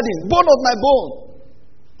over the garden. Bone of my bone.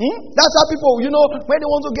 That's how people, when they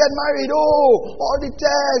want to get married, all the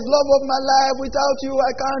tests, love of my life, without you,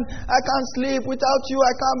 I can't sleep, without you, I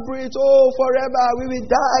can't breathe, forever, we will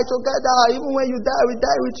die together, even when you die, we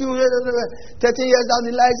die with you, 13 years down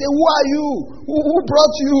the line, say, who are you? Who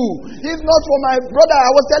brought you? If not for my brother, I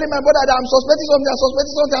was telling my brother that I'm suspecting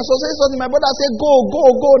something, my brother said, go,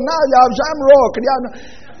 now you have jam rock.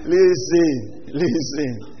 Listen,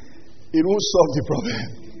 it won't solve the problem.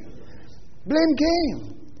 Blame game.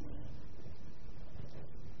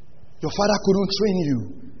 Your father couldn't train you.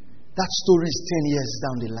 That story is 10 years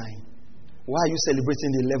down the line. Why are you celebrating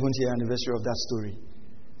the 11th year anniversary of that story?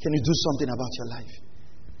 Can you do something about your life?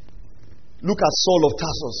 Look at Saul of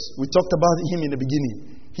Tarsus. We talked about him in the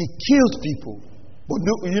beginning. He killed people. But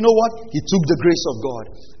you know what? He took the grace of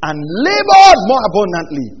God and labored more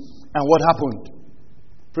abundantly. And what happened?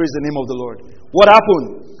 Praise the name of the Lord. What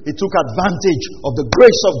happened? He took advantage of the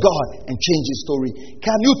grace of God and changed his story.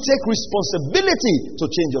 Can you take responsibility to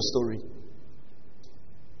change your story?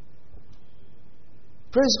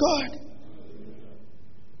 Praise God.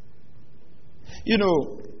 You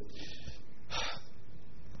know,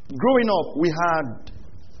 growing up, we had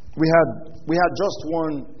just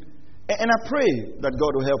one, and I pray that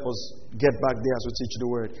God will help us get back there as we teach the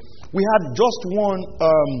word. We had just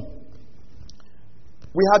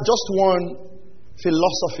one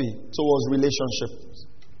philosophy towards relationships.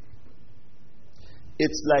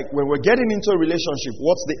 It's like when we're getting into a relationship,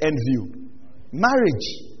 what's the end view? Marriage.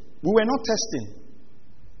 We were not testing.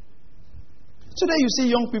 Today you see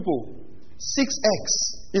young people, 6x.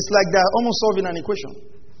 It's like they're almost solving an equation.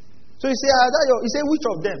 So you say, you say which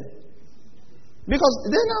of them? Because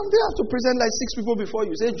then they have to present like 6 people before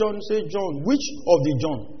you. Say John, which of the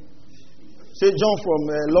John? Say John from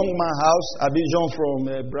Longman House. I be John from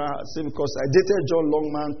because I dated John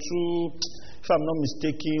Longman 2, if I'm not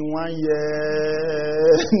mistaken, 1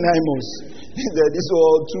 year, 9 months. This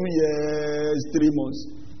was 2 years, 3 months.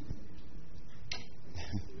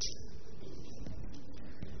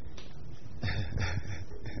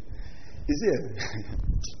 Is here.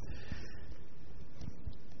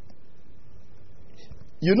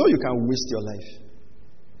 You know you can waste your life.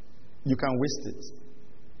 You can waste it.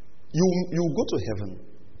 You go to heaven,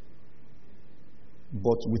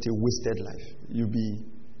 but with a wasted life. You'll be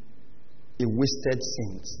a wasted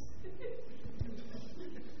saint.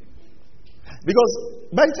 Because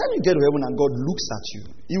by the time you get to heaven and God looks at you,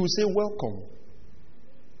 He will say, welcome.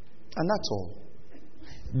 And that's all.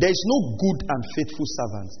 There is no good and faithful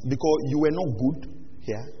servant because you were not good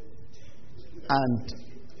here. And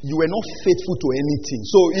you were not faithful to anything.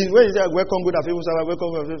 So when you say welcome, good and faithful servant,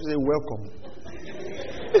 welcome, say welcome.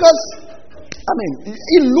 Because, I mean,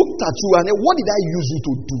 He looked at you and said, what did I use you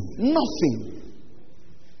to do? Nothing.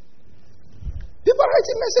 People are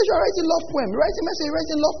writing message, you're writing love poem, writing message,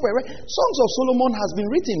 writing love poem. Right? Songs of Solomon has been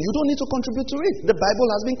written. You don't need to contribute to it. The Bible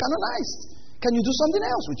has been canonized. Can you do something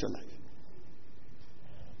else with your life?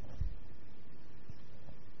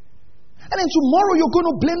 And then tomorrow you're going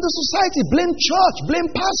to blame the society, blame church, blame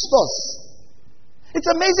pastors. It's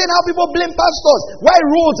amazing how people blame pastors. Why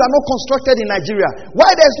roads are not constructed in Nigeria? Why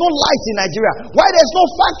there's no light in Nigeria? Why there's no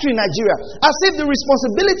factory in Nigeria? As if the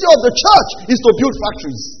responsibility of the church is to build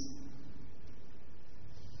factories.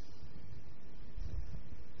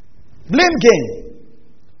 Blame game.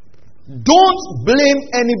 Don't blame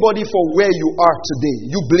anybody for where you are today.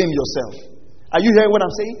 You blame yourself. Are you hearing what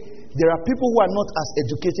I'm saying? There are people who are not as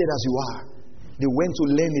educated as you are. They went to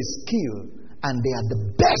learn a skill and they are the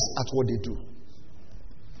best at what they do.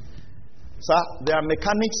 Sir, there are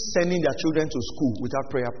mechanics sending their children to school without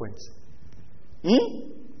prayer points.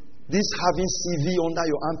 This having CV under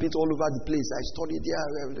your armpit all over the place. I studied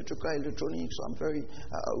there, electrical, electronics. So I'm very,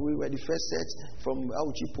 we were the first set from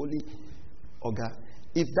Auchi Poly. Oga,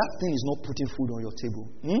 if that thing is not putting food on your table,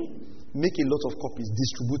 make a lot of copies,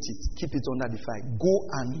 distribute it, keep it under the fire. Go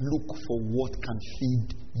and look for what can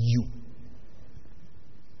feed you.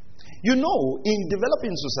 You know, in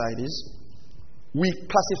developing societies, we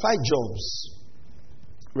classify jobs,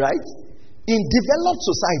 right? In developed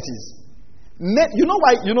societies, you know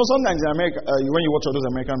why? You know, sometimes in America, when you watch all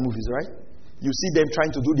those American movies, right? You see them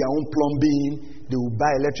trying to do their own plumbing, they will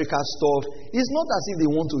buy electrical stuff. It's not as if they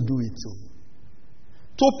want to do it.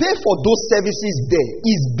 To pay for those services there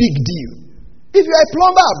is big deal. If you are a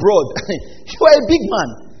plumber abroad, you are a big man.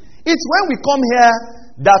 It's when we come here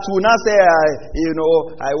that we now say,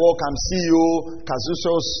 I work, I'm CEO,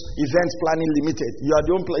 Kazusos Event Planning Limited. You have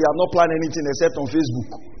not planned anything except on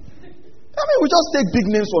Facebook. I mean, we just take big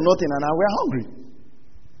names for nothing and now we're hungry.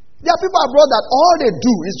 There are people abroad that all they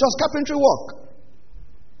do is just carpentry work.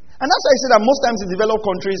 And that's why I say that most times in developed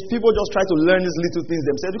countries, people just try to learn these little things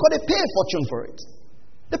themselves because they pay a fortune for it.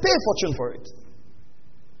 They pay a fortune for it.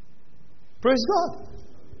 Praise God.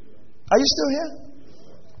 Are you still here?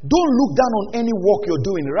 Don't look down on any work you're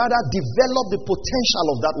doing. Rather, develop the potential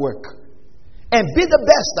of that work. And be the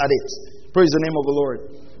best at it. Praise the name of the Lord.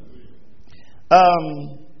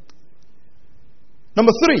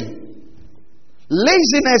 Number 3.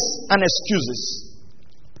 Laziness and excuses.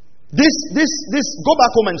 This. Go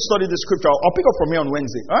back home and study the scripture. I'll pick up from here on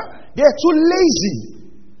Wednesday. They are too lazy.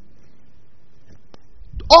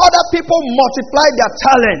 Other people multiplied their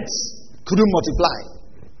talents, couldn't multiply.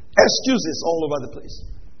 Excuses all over the place.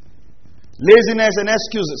 Laziness and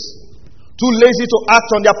excuses. Too lazy to act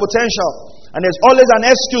on their potential. And there's always an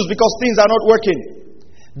excuse because things are not working.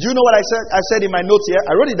 Do you know what I said? I said in my notes here,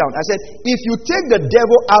 I wrote it down. I said, if you take the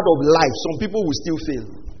devil out of life, some people will still fail.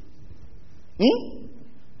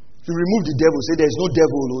 You remove the devil, say there's no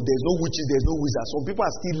devil, or there's no witches, there's no wizards. Some people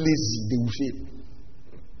are still lazy, they will fail.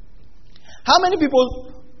 How many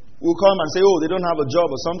people will come and say, oh, they don't have a job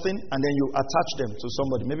or something, and then you attach them to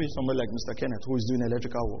somebody, maybe somebody like Mr. Kenneth, who is doing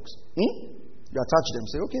electrical works. You attach them,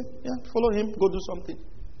 say, okay, yeah, follow him, go do something.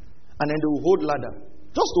 And then they will hold ladder.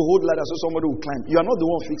 Just to hold ladder so somebody will climb. You are not the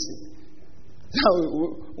one fixing. Now,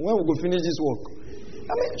 when we go finish this work,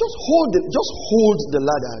 I mean, just hold the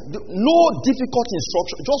ladder. No difficult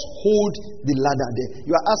instruction. Just hold the ladder there.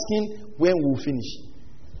 You are asking when we will finish.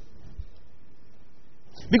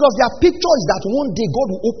 Because their picture is that one day God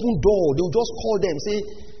will open door. They will just call them, say,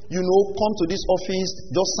 come to this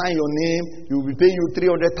office, just sign your name. He will be paying you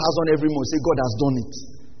 300,000 every month. Say, God has done it.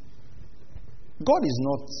 God is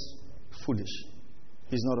not foolish.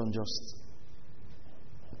 He's not unjust.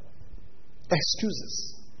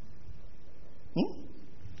 Excuses.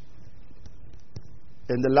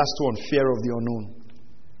 And the last one, fear of the unknown.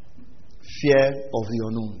 Fear of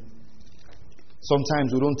the unknown.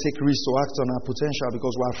 Sometimes we don't take risks to act on our potential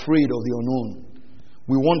because we're afraid of the unknown.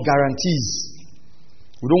 We want guarantees.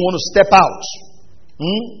 We don't want to step out.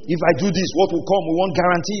 If I do this, what will come? We want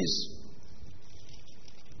guarantees.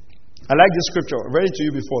 I like this scripture. I read it to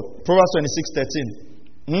you before. Proverbs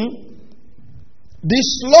 26:13. The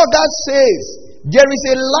sluggard says, there is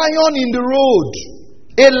a lion in the road.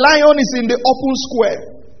 A lion is in the open square.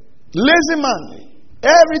 Lazy man.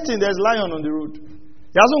 Everything, there's lion on the road.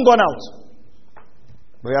 He hasn't gone out.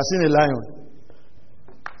 But you have seen a lion.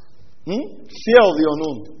 Fear of the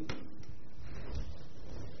unknown.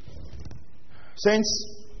 Saints,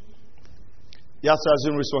 you have to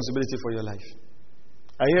assume responsibility for your life.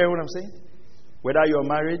 Are you hearing what I'm saying? Whether you're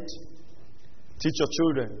married, teach your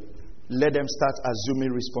children. Let them start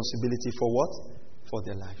assuming responsibility for what? For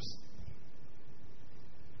their lives.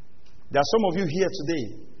 There are some of you here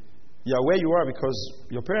today. You are where you are because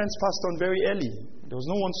your parents passed on very early. There was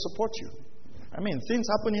no one to support you. I mean, things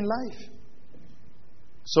happen in life.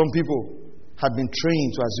 Some people had been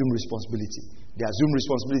trained to assume responsibility. They assumed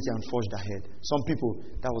responsibility and forged ahead. Some people,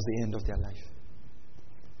 that was the end of their life.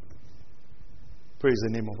 Praise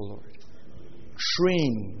the name of the Lord.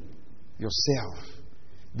 Train yourself.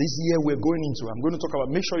 This year we're going into, I'm going to talk about,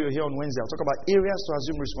 make sure you're here on Wednesday. I'll talk about areas to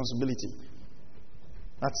assume responsibility.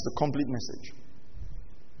 That's the complete message.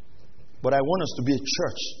 But I want us to be a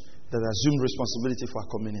church that assumes responsibility for our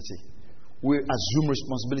community. We assume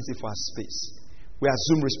responsibility for our space. We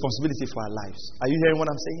assume responsibility for our lives. Are you hearing what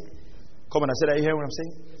I'm saying? Come on, I said, are you hearing what I'm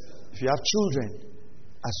saying? If you have children,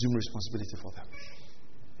 assume responsibility for them.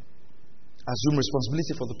 Assume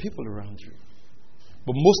responsibility for the people around you.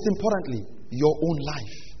 But most importantly, your own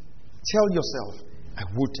life. Tell yourself, I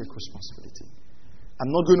will take responsibility. I'm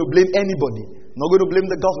not going to blame anybody. I'm not going to blame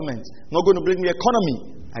the government. I'm not going to blame the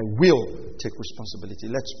economy. I will take responsibility.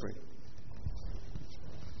 Let's pray.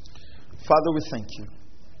 Father, we thank you.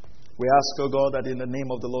 We ask, oh God, that in the name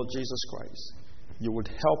of the Lord Jesus Christ, you would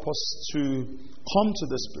help us to come to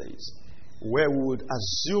this place where we would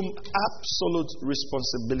assume absolute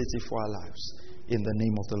responsibility for our lives in the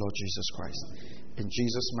name of the Lord Jesus Christ. In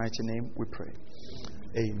Jesus' mighty name we pray.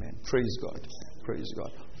 Amen. Praise God. Praise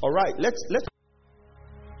God. All right, let's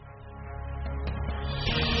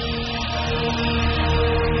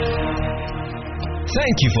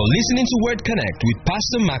Thank you for listening to Word Connect with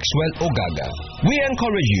Pastor Maxwell Ogaga. We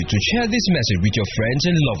encourage you to share this message with your friends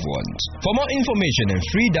and loved ones. For more information and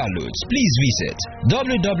free downloads, please visit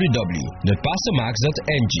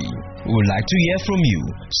www.pastormax.ng. We would like to hear from you.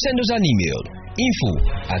 Send us an email,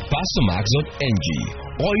 info@pastormax.ng,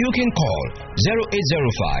 or you can call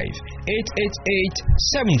 0805 888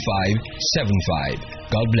 7575.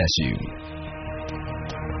 God bless you.